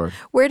for sure.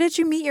 Where did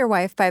you meet your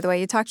wife, by the way?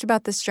 You talked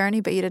about this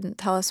journey, but you didn't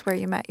tell us where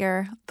you met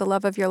the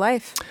love of your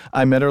life.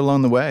 I met her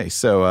along the way.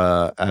 So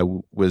I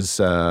was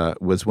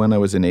when I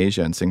was in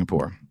Asia in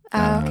Singapore.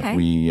 Okay.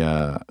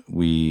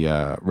 We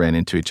ran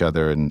into each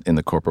other in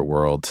the corporate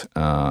world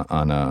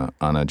on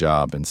a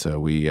job, and so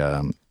we've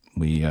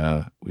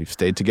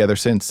stayed together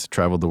since.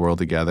 Traveled the world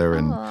together,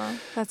 and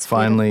That's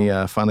finally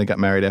beautiful. finally got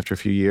married after a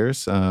few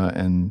years,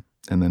 and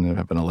then I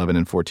have an 11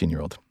 and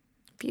 14-year-old.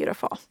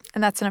 Beautiful.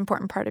 And that's an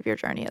important part of your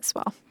journey as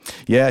well.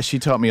 Yeah, she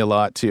taught me a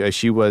lot too.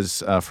 She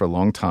was for a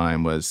long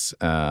time was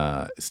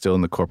still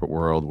in the corporate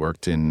world.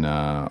 Worked in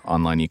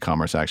online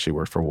e-commerce. Actually,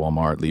 worked for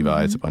Walmart,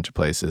 Levi's, a bunch of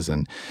places.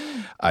 And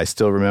I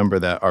still remember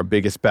that our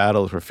biggest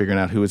battles were figuring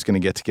out who was going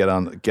to get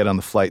on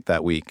the flight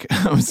that week.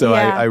 So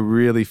Yeah. I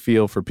really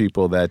feel for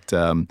people that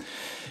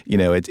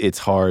it's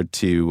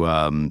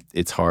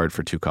hard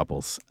for two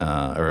couples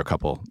or a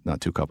couple, not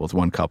two couples,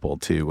 one couple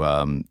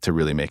to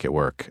really make it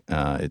work.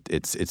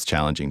 It's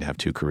challenging to have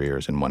two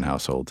careers in one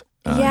household.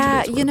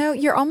 Yeah,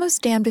 you're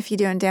almost damned if you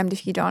do and damned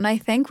if you don't. I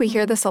think we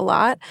hear this a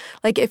lot.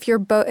 Like if you're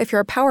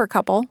a power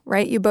couple,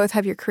 right? You both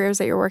have your careers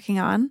that you're working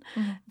on,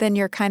 then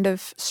you're kind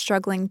of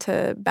struggling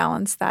to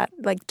balance that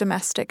like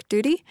domestic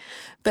duty.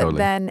 But Totally.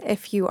 then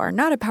if you are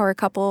not a power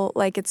couple,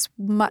 like it's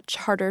much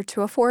harder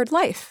to afford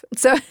life.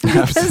 So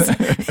because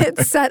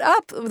it's set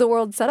up, the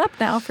world's set up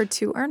now for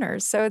two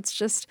earners. So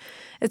it's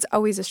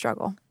always a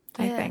struggle,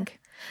 I think.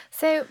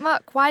 So,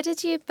 Mark, why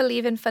did you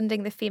believe in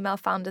funding the Female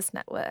Founders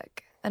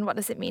Network? And what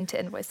does it mean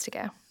to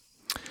Invoice2go?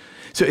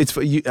 So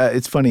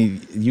it's funny.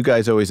 You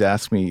guys always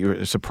ask me.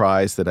 You're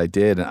surprised that I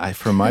did, and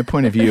from my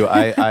point of view,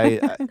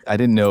 I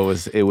didn't know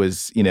it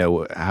was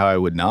how I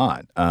would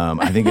not.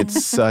 I think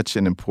it's such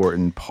an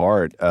important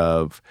part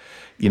of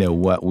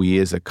what we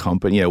as a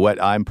company,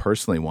 what I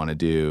personally want to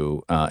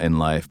do in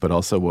life, but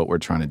also what we're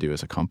trying to do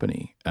as a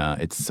company.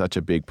 It's such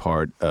a big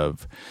part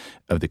of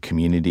the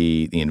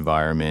community, the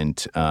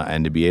environment,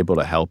 and to be able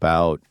to help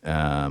out.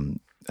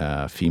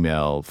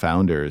 Female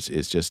founders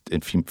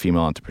and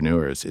female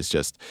entrepreneurs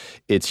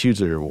it's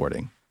hugely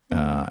rewarding.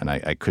 And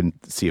I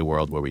couldn't see a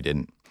world where we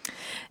didn't.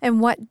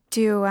 And what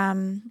do,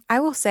 I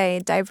will say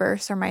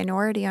diverse or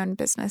minority-owned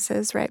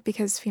businesses, right?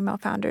 Because female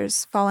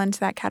founders fall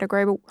into that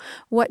category. But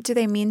what do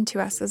they mean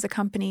to us as a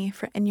company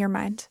in your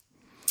mind?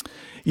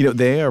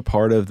 They are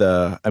part of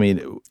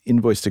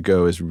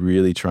Invoice2go is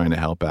really trying to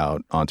help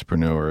out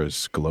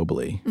entrepreneurs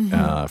globally,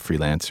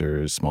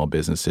 freelancers, small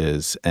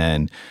businesses,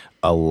 and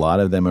a lot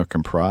of them are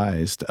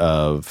comprised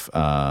of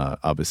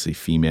obviously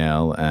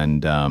female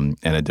and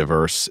a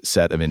diverse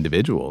set of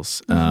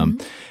individuals.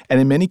 And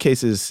in many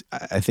cases,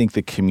 I think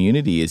the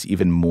community is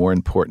even more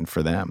important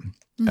for them.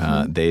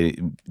 They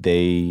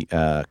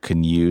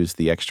can use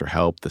the extra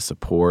help, the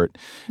support,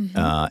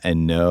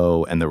 and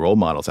the role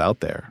models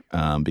out there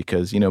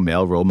because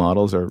male role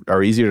models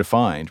are easier to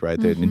find,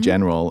 right? In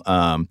general,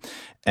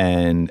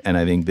 and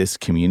I think this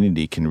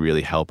community can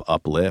really help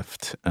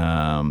uplift.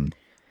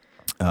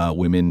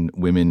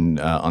 Women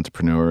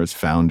entrepreneurs,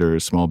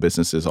 founders, small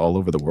businesses all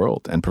over the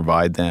world, and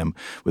provide them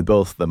with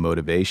both the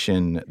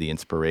motivation, the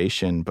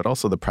inspiration, but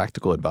also the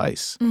practical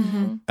advice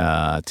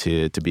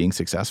to being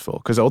successful.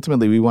 Because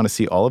ultimately, we want to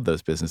see all of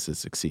those businesses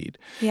succeed.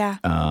 Yeah.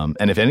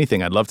 And if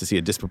anything, I'd love to see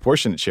a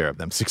disproportionate share of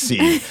them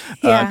succeed,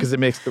 because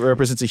it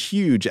represents a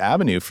huge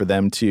avenue for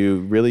them to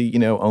really,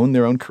 own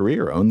their own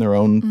career, own their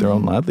own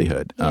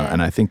livelihood.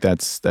 And I think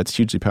that's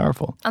hugely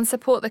powerful. And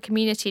support the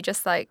community,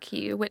 just like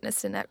you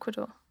witnessed in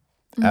Ecuador.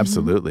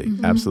 Absolutely.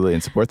 Absolutely.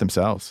 And support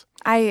themselves.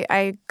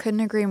 I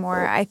couldn't agree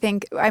more.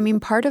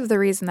 Part of the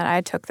reason that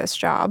I took this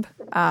job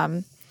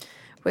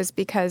was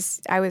because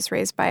I was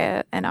raised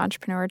by an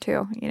entrepreneur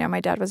too. My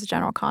dad was a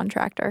general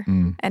contractor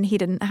and he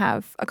didn't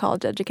have a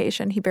college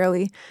education. He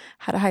barely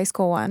had a high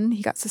school one.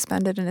 He got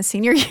suspended in his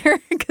senior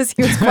year because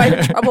he was quite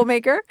a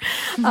troublemaker.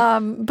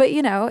 But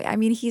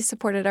he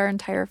supported our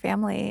entire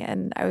family,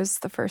 and I was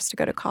the first to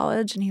go to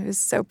college, and he was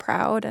so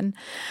proud. And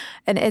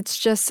it's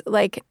just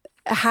like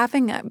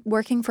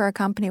working for a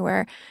company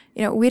where,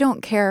 we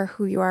don't care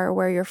who you are or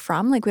where you're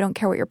from. Like, we don't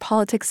care what your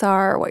politics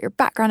are or what your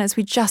background is.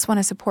 We just want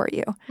to support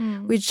you.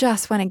 We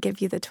just want to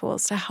give you the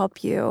tools to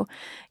help you,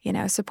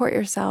 support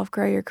yourself,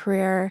 grow your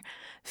career,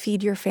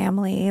 feed your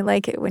family,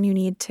 like when you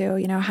need to,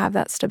 have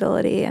that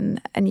stability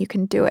and you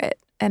can do it.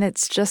 And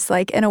it's just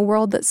like in a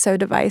world that's so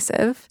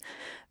divisive,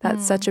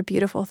 that's such a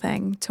beautiful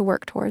thing to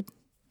work toward.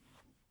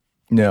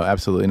 No,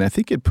 absolutely. And I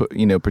think it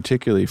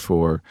particularly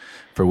for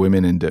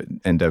women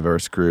and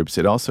diverse groups,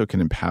 it also can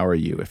empower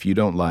you. If you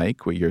don't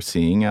like what you're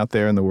seeing out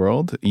there in the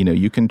world,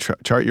 you can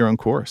chart your own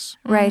course.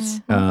 Right.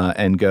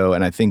 And go.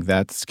 And I think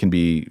that can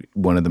be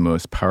one of the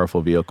most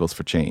powerful vehicles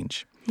for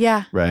change.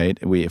 Yeah. Right.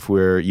 If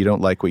you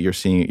don't like what you're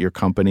seeing at your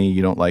company,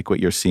 you don't like what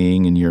you're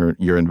seeing in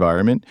your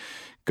environment,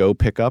 go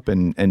pick up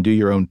and do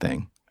your own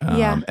thing.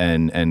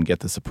 And get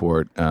the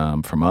support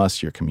from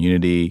us, your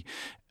community,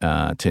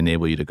 to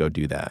enable you to go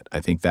do that. I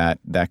think that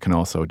can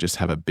also just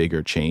have a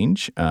bigger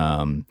change.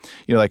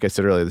 Like I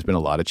said earlier, there's been a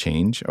lot of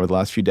change over the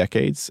last few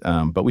decades,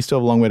 but we still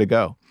have a long way to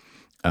go.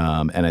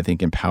 And I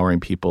think empowering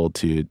people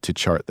to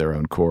chart their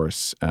own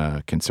course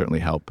can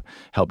certainly help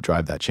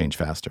drive that change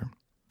faster.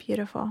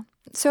 Beautiful.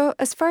 So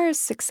as far as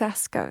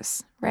success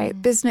goes,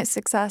 right? Business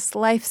success,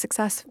 life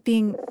success,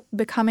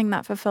 becoming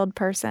that fulfilled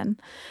person,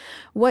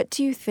 what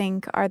do you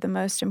think are the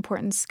most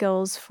important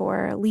skills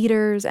for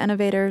leaders,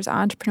 innovators,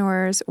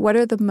 entrepreneurs? What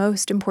are the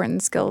most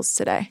important skills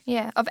today?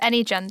 Yeah, of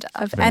any gender.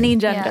 Of any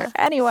gender,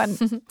 anyone.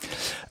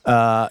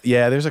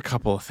 There's a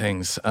couple of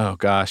things. Oh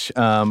gosh.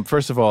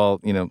 First of all,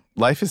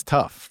 life is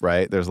tough,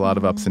 right? There's a lot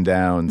of ups and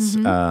downs,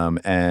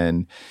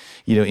 and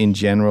in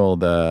general,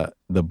 the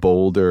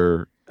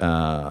bolder,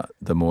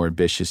 the more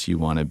ambitious you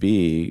want to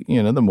be,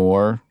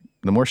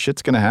 the more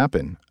shit's going to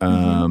happen.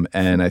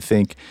 And I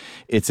think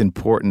it's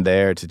important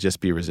there to just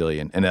be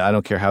resilient. And I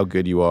don't care how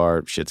good you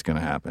are, shit's going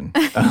to happen.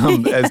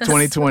 As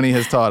 2020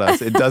 has taught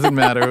us, it doesn't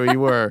matter who you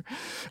were.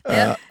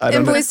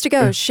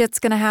 Invoice2go, shit's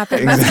going to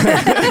happen.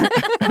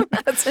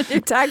 That's a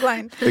new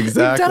tagline. Exactly. You've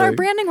done our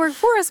branding work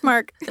for us,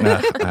 Mark.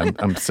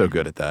 I'm so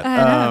good at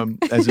that.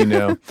 As you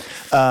know.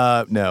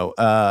 I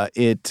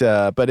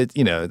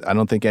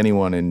don't think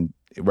anyone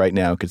right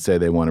now could say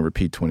they want to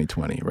repeat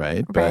 2020,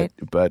 right?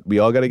 But we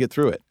all got to get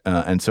through it.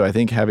 And so I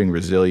think having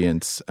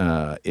resilience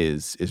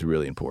is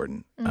really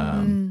important.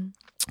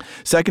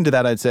 Second to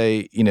that, I'd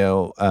say,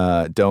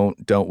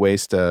 don't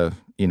waste a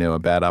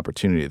bad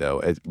opportunity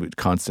though. We'd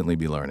constantly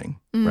be learning,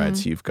 right?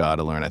 So you've got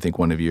to learn. I think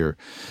one of your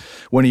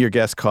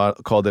guests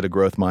called it a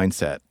growth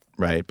mindset.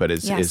 Right, but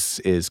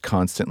is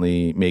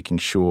constantly making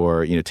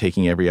sure,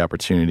 taking every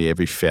opportunity,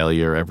 every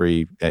failure,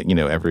 every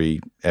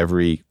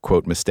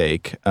quote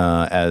mistake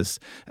as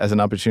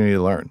an opportunity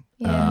to learn,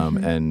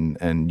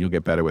 and you'll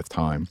get better with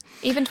time.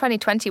 Even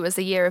 2020 was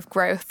a year of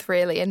growth,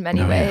 really, in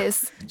many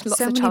ways. Lots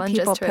of challenges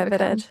people to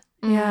pivoted.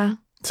 overcome. Yeah.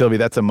 Sylvie,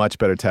 that's a much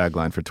better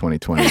tagline for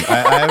 2020.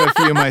 I have a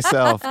few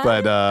myself,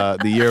 but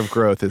the year of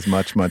growth is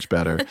much, much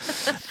better.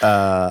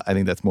 I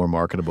think that's more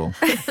marketable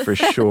for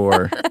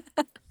sure.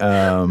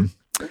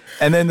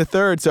 And then the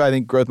third, so I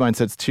think growth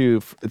mindsets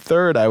too.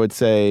 Third, I would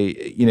say,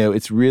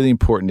 it's really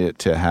important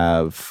to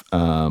have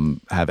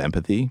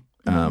empathy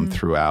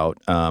throughout,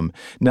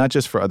 not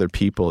just for other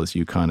people, as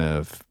you kind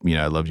of,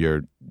 I love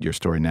your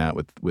story, Nat,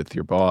 with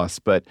your boss,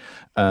 but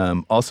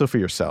also for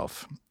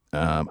yourself.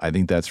 I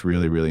think that's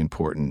really, really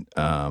important,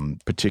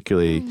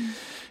 particularly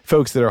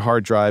folks that are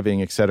hard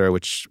driving, et cetera,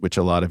 which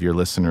a lot of your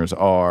listeners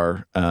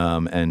are,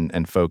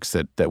 and folks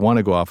that want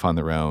to go off on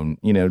their own,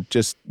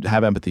 just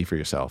have empathy for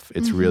yourself.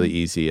 It's really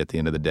easy at the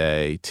end of the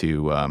day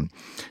to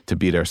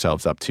beat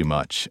ourselves up too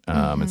much.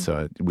 And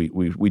so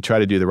we try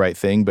to do the right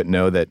thing, but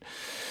know that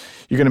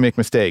you're going to make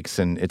mistakes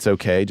and it's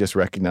okay. Just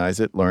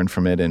recognize it, learn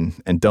from it,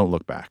 and don't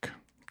look back.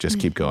 Just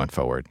keep going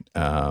forward.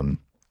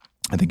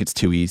 I think it's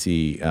too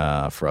easy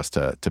for us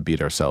to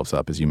beat ourselves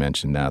up, as you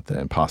mentioned, Nat, the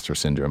imposter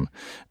syndrome.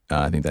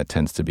 I think that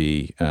tends to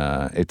be,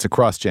 it's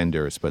across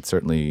genders, but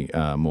certainly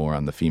more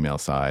on the female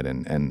side.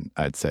 And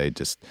I'd say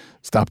just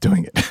stop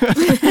doing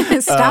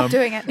it. Stop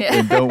doing it.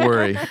 And don't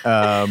worry.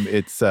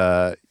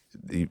 It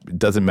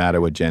doesn't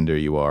matter what gender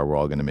you are. We're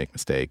all going to make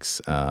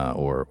mistakes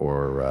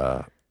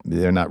or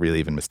they're not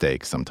really even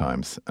mistakes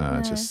sometimes.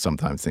 It's just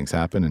sometimes things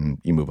happen and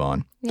you move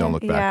on. Don't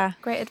look back. Yeah,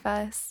 great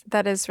advice.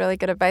 That is really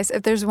good advice.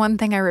 If there's one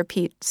thing I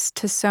repeat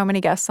to so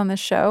many guests on this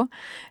show,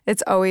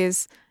 it's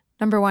always,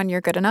 number one, you're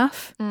good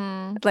enough.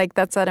 Like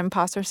that's that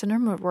imposter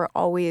syndrome where we're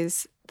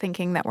always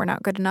thinking that we're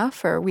not good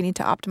enough or we need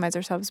to optimize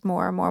ourselves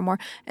more and more and more.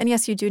 And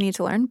yes, you do need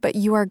to learn, but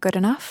you are good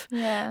enough.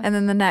 Yeah. And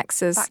then the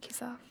next is back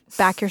yourself.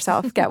 Back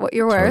yourself, get what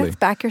you're worth, Totally.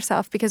 Back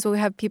yourself, because we'll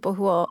have people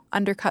who will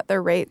undercut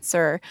their rates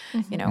or,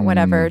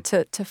 whatever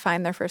to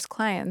find their first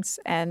clients.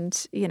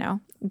 And,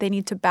 they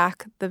need to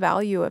back the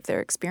value of their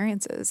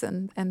experiences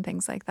and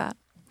things like that.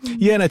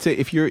 Yeah, and I'd say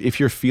if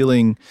you feel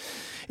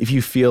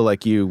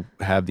like you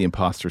have the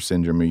imposter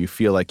syndrome or you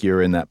feel like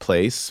you're in that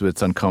place so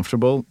it's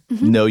uncomfortable,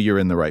 know you're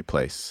in the right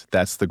place.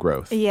 That's the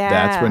growth. Yeah.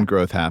 That's when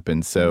growth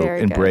happens. So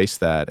Very embrace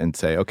that and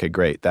say, okay,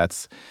 great.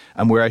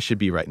 I'm where I should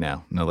be right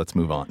now. Now let's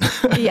move on.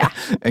 Yeah.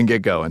 And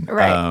get going.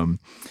 Right.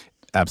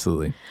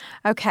 Absolutely.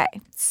 Okay,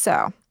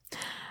 so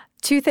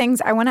 2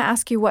 things. I want to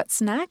ask you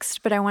what's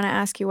next, but I want to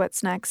ask you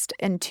what's next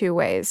in 2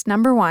 ways.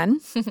 Number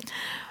 1,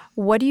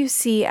 what do you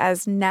see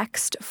as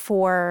next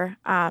for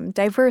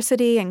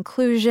diversity,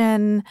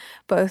 inclusion,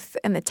 both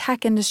in the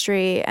tech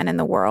industry and in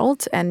the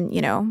world?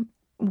 And,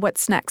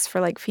 what's next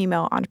for like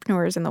female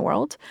entrepreneurs in the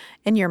world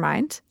in your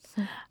mind?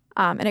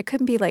 And it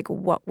could be like,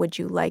 what would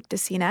you like to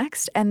see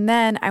next? And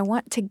then I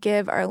want to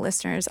give our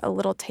listeners a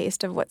little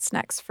taste of what's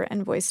next for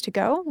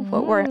Invoice2go,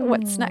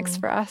 what's next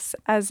for us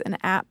as an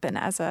app and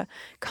as a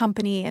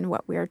company and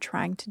what we are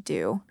trying to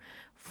do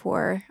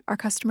for our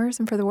customers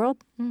and for the world.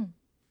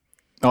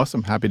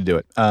 Awesome. Happy to do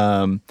it.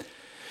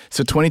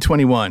 So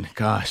 2021,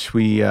 gosh,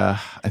 I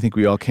think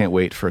we all can't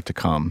wait for it to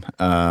come.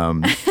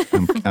 I'm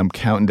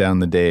counting down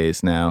the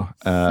days now.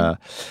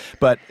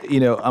 But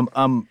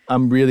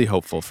I'm really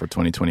hopeful for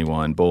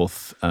 2021,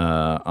 both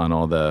on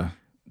all the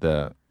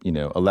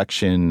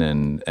election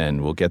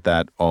and we'll get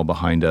that all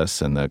behind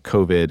us and the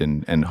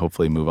COVID and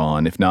hopefully move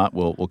on. If not,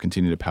 we'll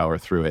continue to power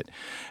through it.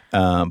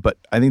 But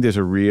I think there's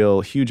a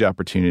real huge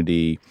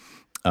opportunity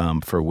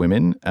for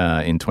women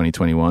in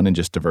 2021 and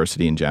just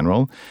diversity in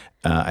general.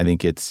 I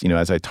think it's,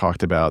 as I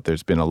talked about,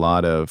 there's been a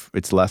lot of,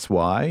 it's less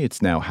why,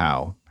 it's now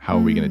how. How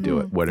are we going to do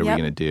it? What are we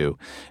going to do?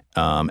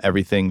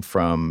 Everything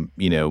from,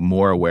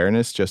 more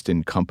awareness just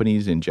in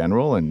companies in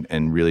general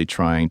and really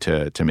trying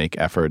to make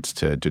efforts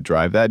to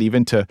drive that,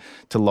 even to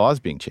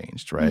laws being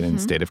changed, right? In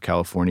the state of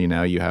California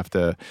now, you have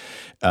to,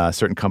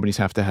 certain companies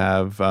have to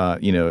have,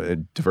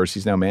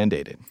 diversity is now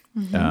mandated.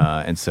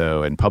 And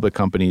so, in public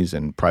companies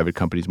and private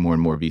companies, more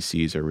and more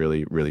VCs are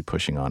really, really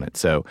pushing on it.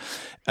 So,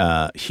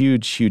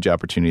 huge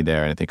opportunity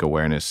there. And I think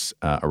awareness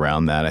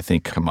around that. I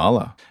think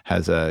Kamala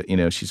has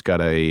she's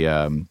got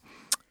a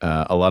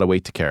lot of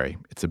weight to carry.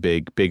 It's a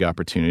big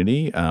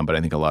opportunity, but I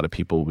think a lot of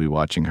people will be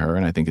watching her,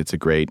 and I think it's a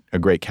great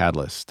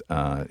catalyst.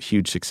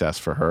 Huge success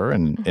for her,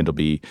 and it'll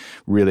be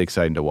really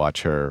exciting to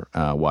watch her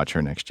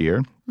next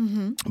year.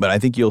 But I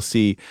think you'll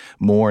see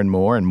more and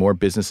more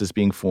businesses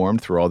being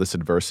formed through all this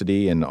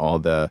adversity and all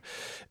the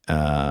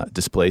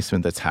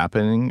displacement that's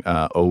happening.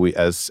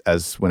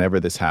 As whenever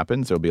this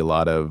happens, there'll be a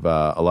lot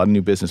of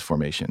new business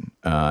formation,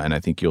 and I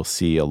think you'll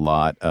see a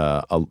lot.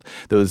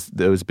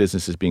 Those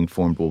businesses being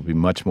formed will be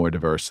much more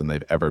diverse than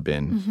they've ever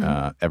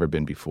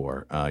been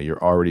before.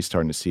 You're already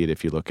starting to see it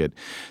if you look at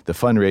the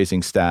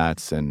fundraising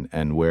stats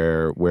and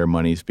where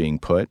money's being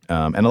put,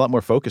 and a lot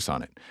more focus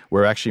on it.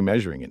 We're actually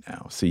measuring it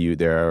now. So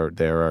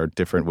there are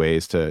different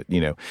ways to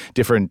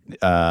different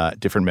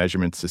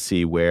measurements to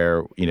see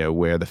where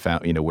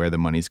the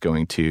money's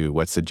going to,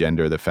 what's the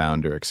gender of the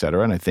founder, et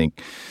cetera. And I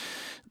think,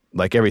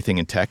 like everything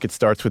in tech, it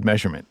starts with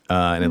measurement.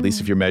 And at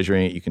least if you're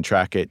measuring it, you can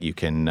track it. You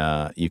can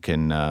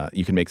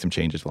make some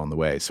changes along the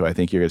way. So I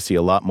think you're going to see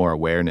a lot more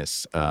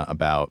awareness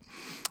about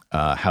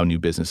how new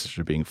businesses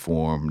are being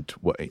formed,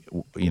 what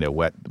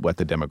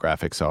the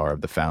demographics are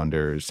of the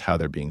founders, how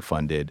they're being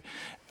funded,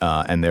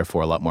 and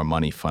therefore a lot more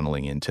money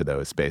funneling into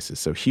those spaces.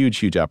 So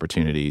huge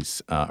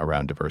opportunities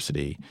around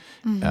diversity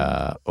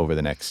over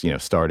the next,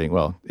 starting,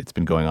 well, it's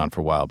been going on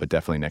for a while, but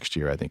definitely next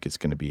year I think it's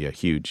going to be a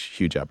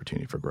huge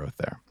opportunity for growth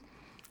there.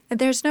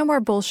 There's no more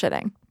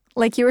bullshitting.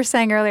 Like you were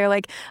saying earlier,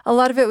 like a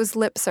lot of it was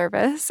lip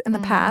service in the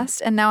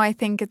past, and now I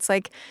think it's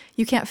like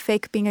you can't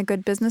fake being a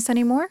good business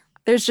anymore.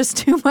 There's just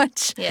too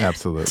much,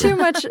 too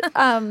much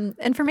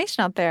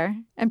information out there,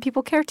 and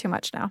people care too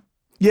much now.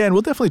 Yeah, and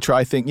we'll definitely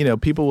try things.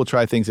 People will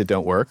try things that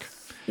don't work.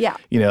 Yeah.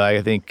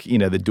 I think,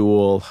 the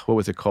dual, what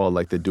was it called?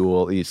 Like the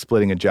dual,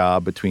 splitting a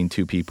job between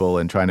two people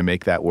and trying to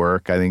make that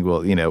work. I think,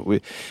 if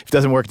it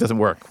doesn't work, it doesn't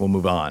work. We'll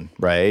move on,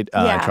 right?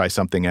 Try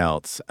something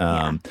else.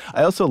 I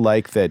also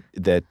like that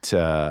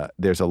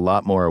there's a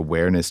lot more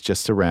awareness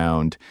just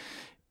around,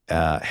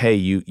 hey,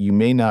 you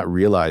may not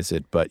realize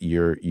it, but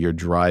you're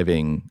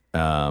driving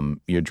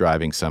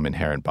some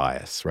inherent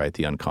bias, right?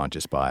 The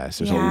unconscious bias.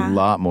 There's a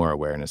lot more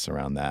awareness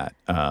around that,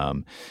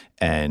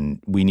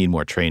 and we need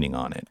more training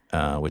on it,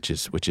 which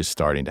is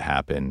starting to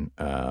happen.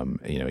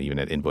 Even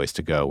at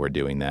Invoice2go, we're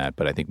doing that,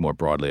 but I think more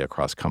broadly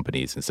across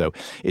companies. And so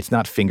it's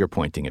not finger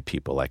pointing at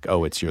people like,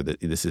 oh,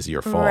 this is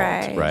your fault,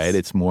 right?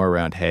 It's more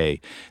around, hey,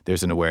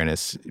 there's an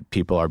awareness.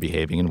 People are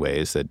behaving in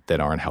ways that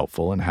aren't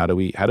helpful, and how do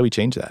we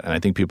change that? And I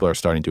think people are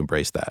starting to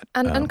embrace that.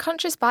 And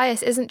unconscious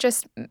bias isn't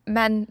just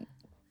men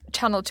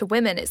channeled to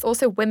women, it's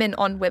also women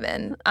on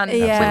women and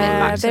women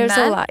back to there's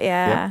men.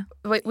 A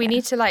lot, We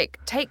need to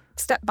take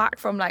step back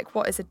from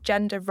what is a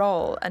gender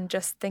role and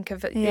just think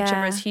of each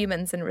other as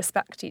humans and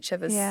respect each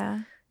other's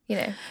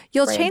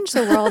You'll change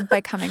the world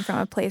by coming from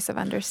a place of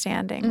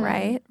understanding,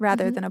 right?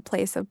 Rather than a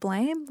place of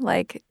blame.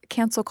 Like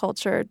cancel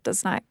culture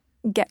does not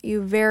get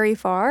you very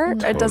far.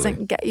 Totally. It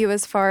doesn't get you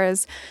as far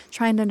as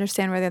trying to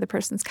understand where the other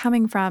person's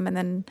coming from and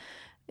then,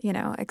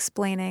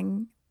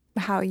 explaining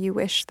how you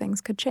wish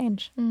things could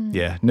change.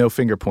 Yeah, no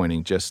finger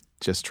pointing, just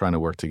trying to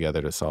work together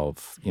to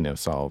solve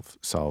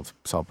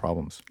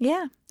problems.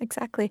 Yeah,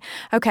 exactly.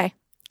 Okay,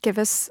 give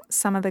us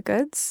some of the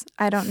goods.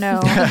 I don't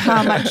know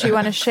how much you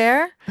want to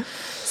share.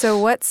 So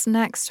what's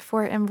next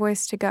for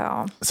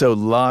Invoice2go? So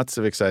lots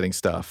of exciting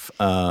stuff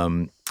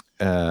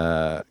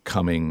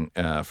coming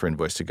for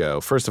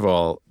Invoice2go. First of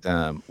all,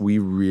 we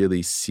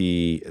really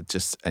see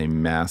just a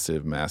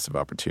massive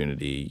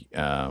opportunity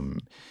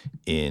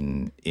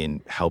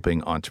in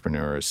helping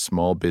entrepreneurs,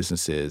 small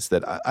businesses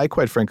that I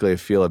quite frankly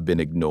feel have been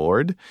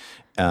ignored.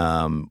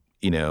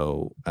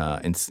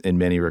 In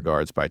many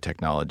regards by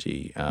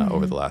technology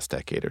over the last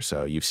decade or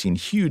so. You've seen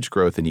huge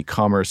growth in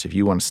e-commerce. If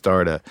you want to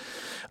start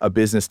a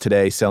business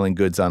today selling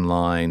goods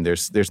online,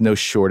 there's no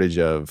shortage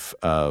of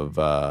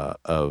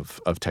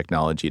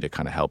technology to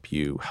kind of help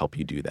you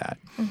do that.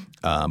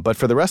 But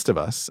for the rest of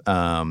us,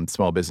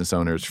 small business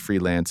owners,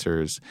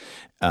 freelancers,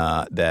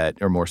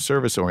 that are more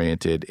service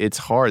oriented, it's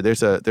hard.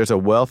 There's a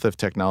wealth of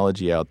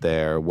technology out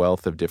there,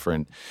 wealth of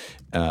different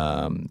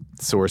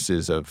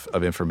sources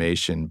of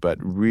information, but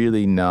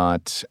really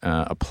not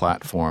a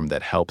platform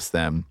that helps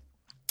them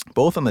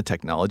both on the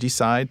technology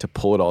side to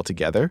pull it all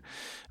together.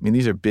 I mean,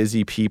 these are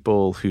busy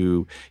people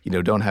who,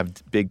 don't have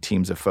big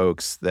teams of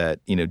folks that,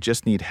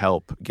 just need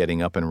help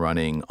getting up and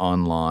running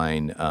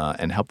online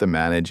and help them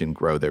manage and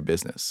grow their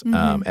business.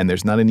 And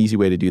there's not an easy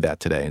way to do that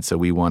today. And so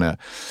we want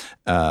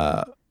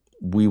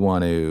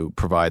to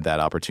provide that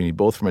opportunity,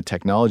 both from a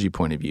technology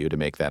point of view to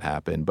make that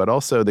happen, but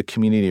also the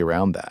community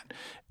around that.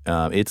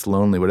 It's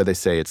lonely. What do they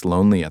say? It's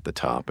lonely at the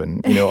top.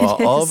 And,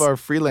 all of our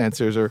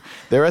freelancers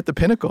they're at the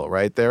pinnacle,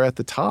 right? They're at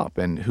the top.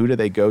 And who do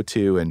they go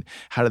to and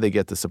how do they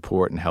get the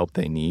support and help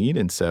they need?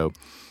 And so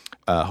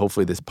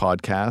hopefully this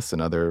podcast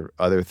and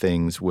other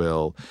things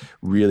will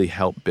really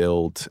help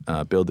build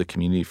the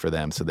community for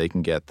them so they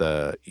can get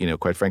the,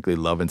 quite frankly,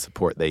 love and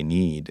support they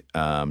need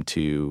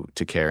to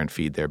care and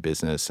feed their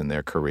business and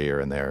their career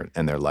and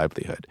their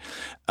livelihood.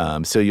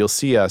 So you'll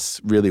see us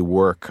really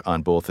work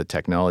on both the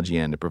technology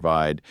end to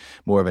provide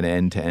more of an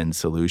end-to-end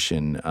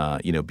solution,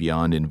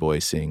 beyond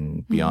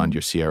invoicing, beyond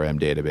your CRM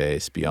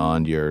database,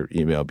 beyond your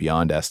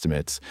beyond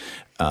estimates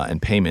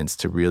and payments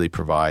to really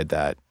provide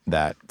that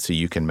so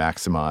you can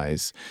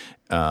maximize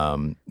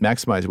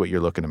what you're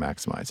looking to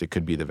maximize. It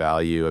could be the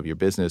value of your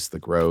business, the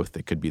growth.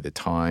 It could be the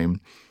time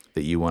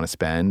that you want to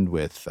spend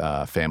with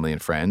family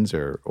and friends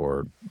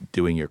or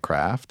doing your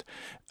craft,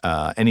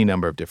 any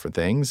number of different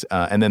things,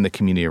 and then the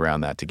community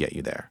around that to get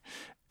you there.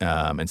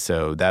 And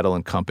so that'll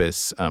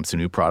encompass some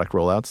new product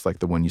rollouts like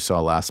the one you saw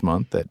last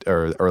month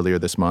or earlier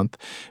this month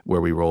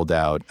where we rolled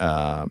out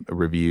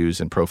reviews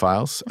and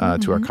profiles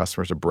to our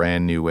customers, a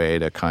brand new way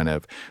to kind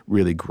of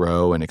really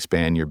grow and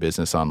expand your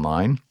business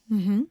online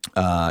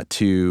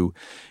to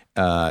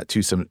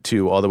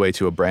all the way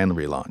to a brand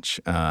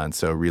relaunch. And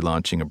so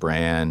relaunching a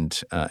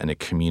brand and a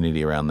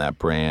community around that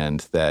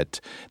brand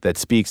that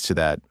speaks to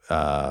that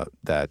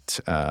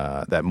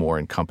more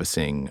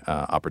encompassing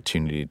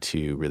opportunity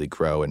to really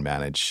grow and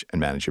manage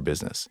your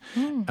business.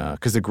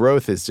 Because the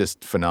growth is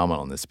just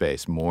phenomenal in this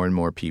space. More and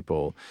more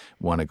people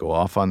want to go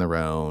off on their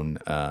own.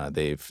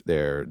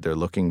 They're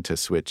looking to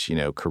switch,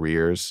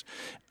 careers.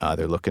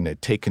 They're looking to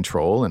take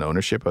control and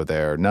ownership of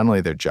not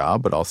only their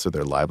job, but also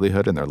their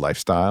livelihood and their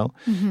lifestyle.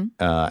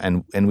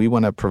 And we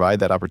want to provide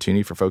that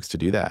opportunity for folks to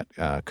do that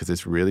because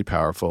it's really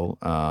powerful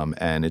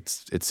and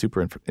it's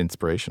super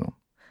inspirational.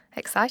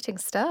 Exciting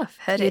stuff.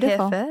 Heard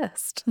Beautiful. It here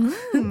first.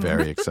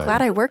 Very exciting.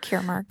 Glad I work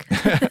here, Mark.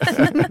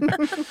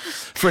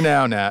 For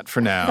now, Nat.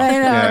 For now. I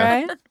know,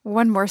 right?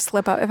 One more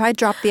slip up. If I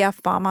drop the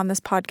F-bomb on this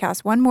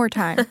podcast one more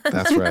time.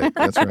 That's right.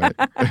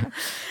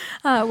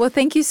 Well,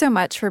 thank you so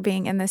much for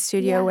being in the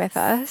studio with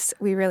us.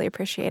 We really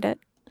appreciate it.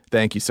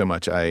 Thank you so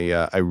much.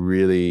 I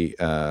really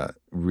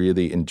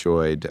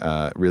enjoyed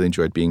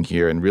being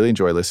here and really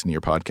enjoy listening to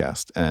your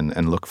podcast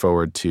and look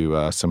forward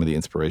to some of the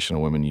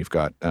inspirational women you've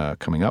got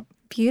coming up.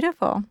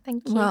 Beautiful.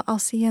 Thank you. Well, I'll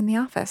see you in the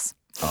office.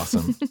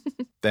 Awesome.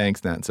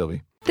 Thanks, Nat and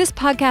Sylvie. This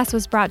podcast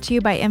was brought to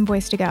you by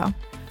Invoice2go.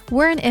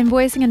 We're an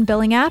invoicing and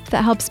billing app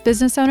that helps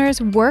business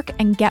owners work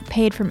and get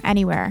paid from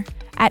anywhere,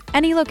 at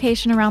any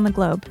location around the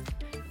globe.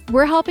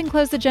 We're helping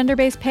close the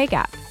gender-based pay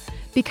gap.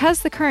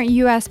 Because the current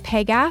U.S.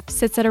 pay gap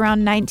sits at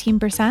around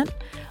 19%,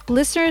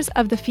 listeners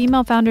of the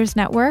Female Founders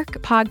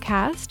Network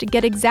podcast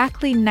get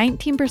exactly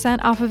 19%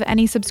 off of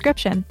any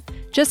subscription.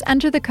 Just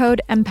enter the code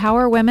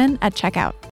EMPOWERWOMEN at checkout.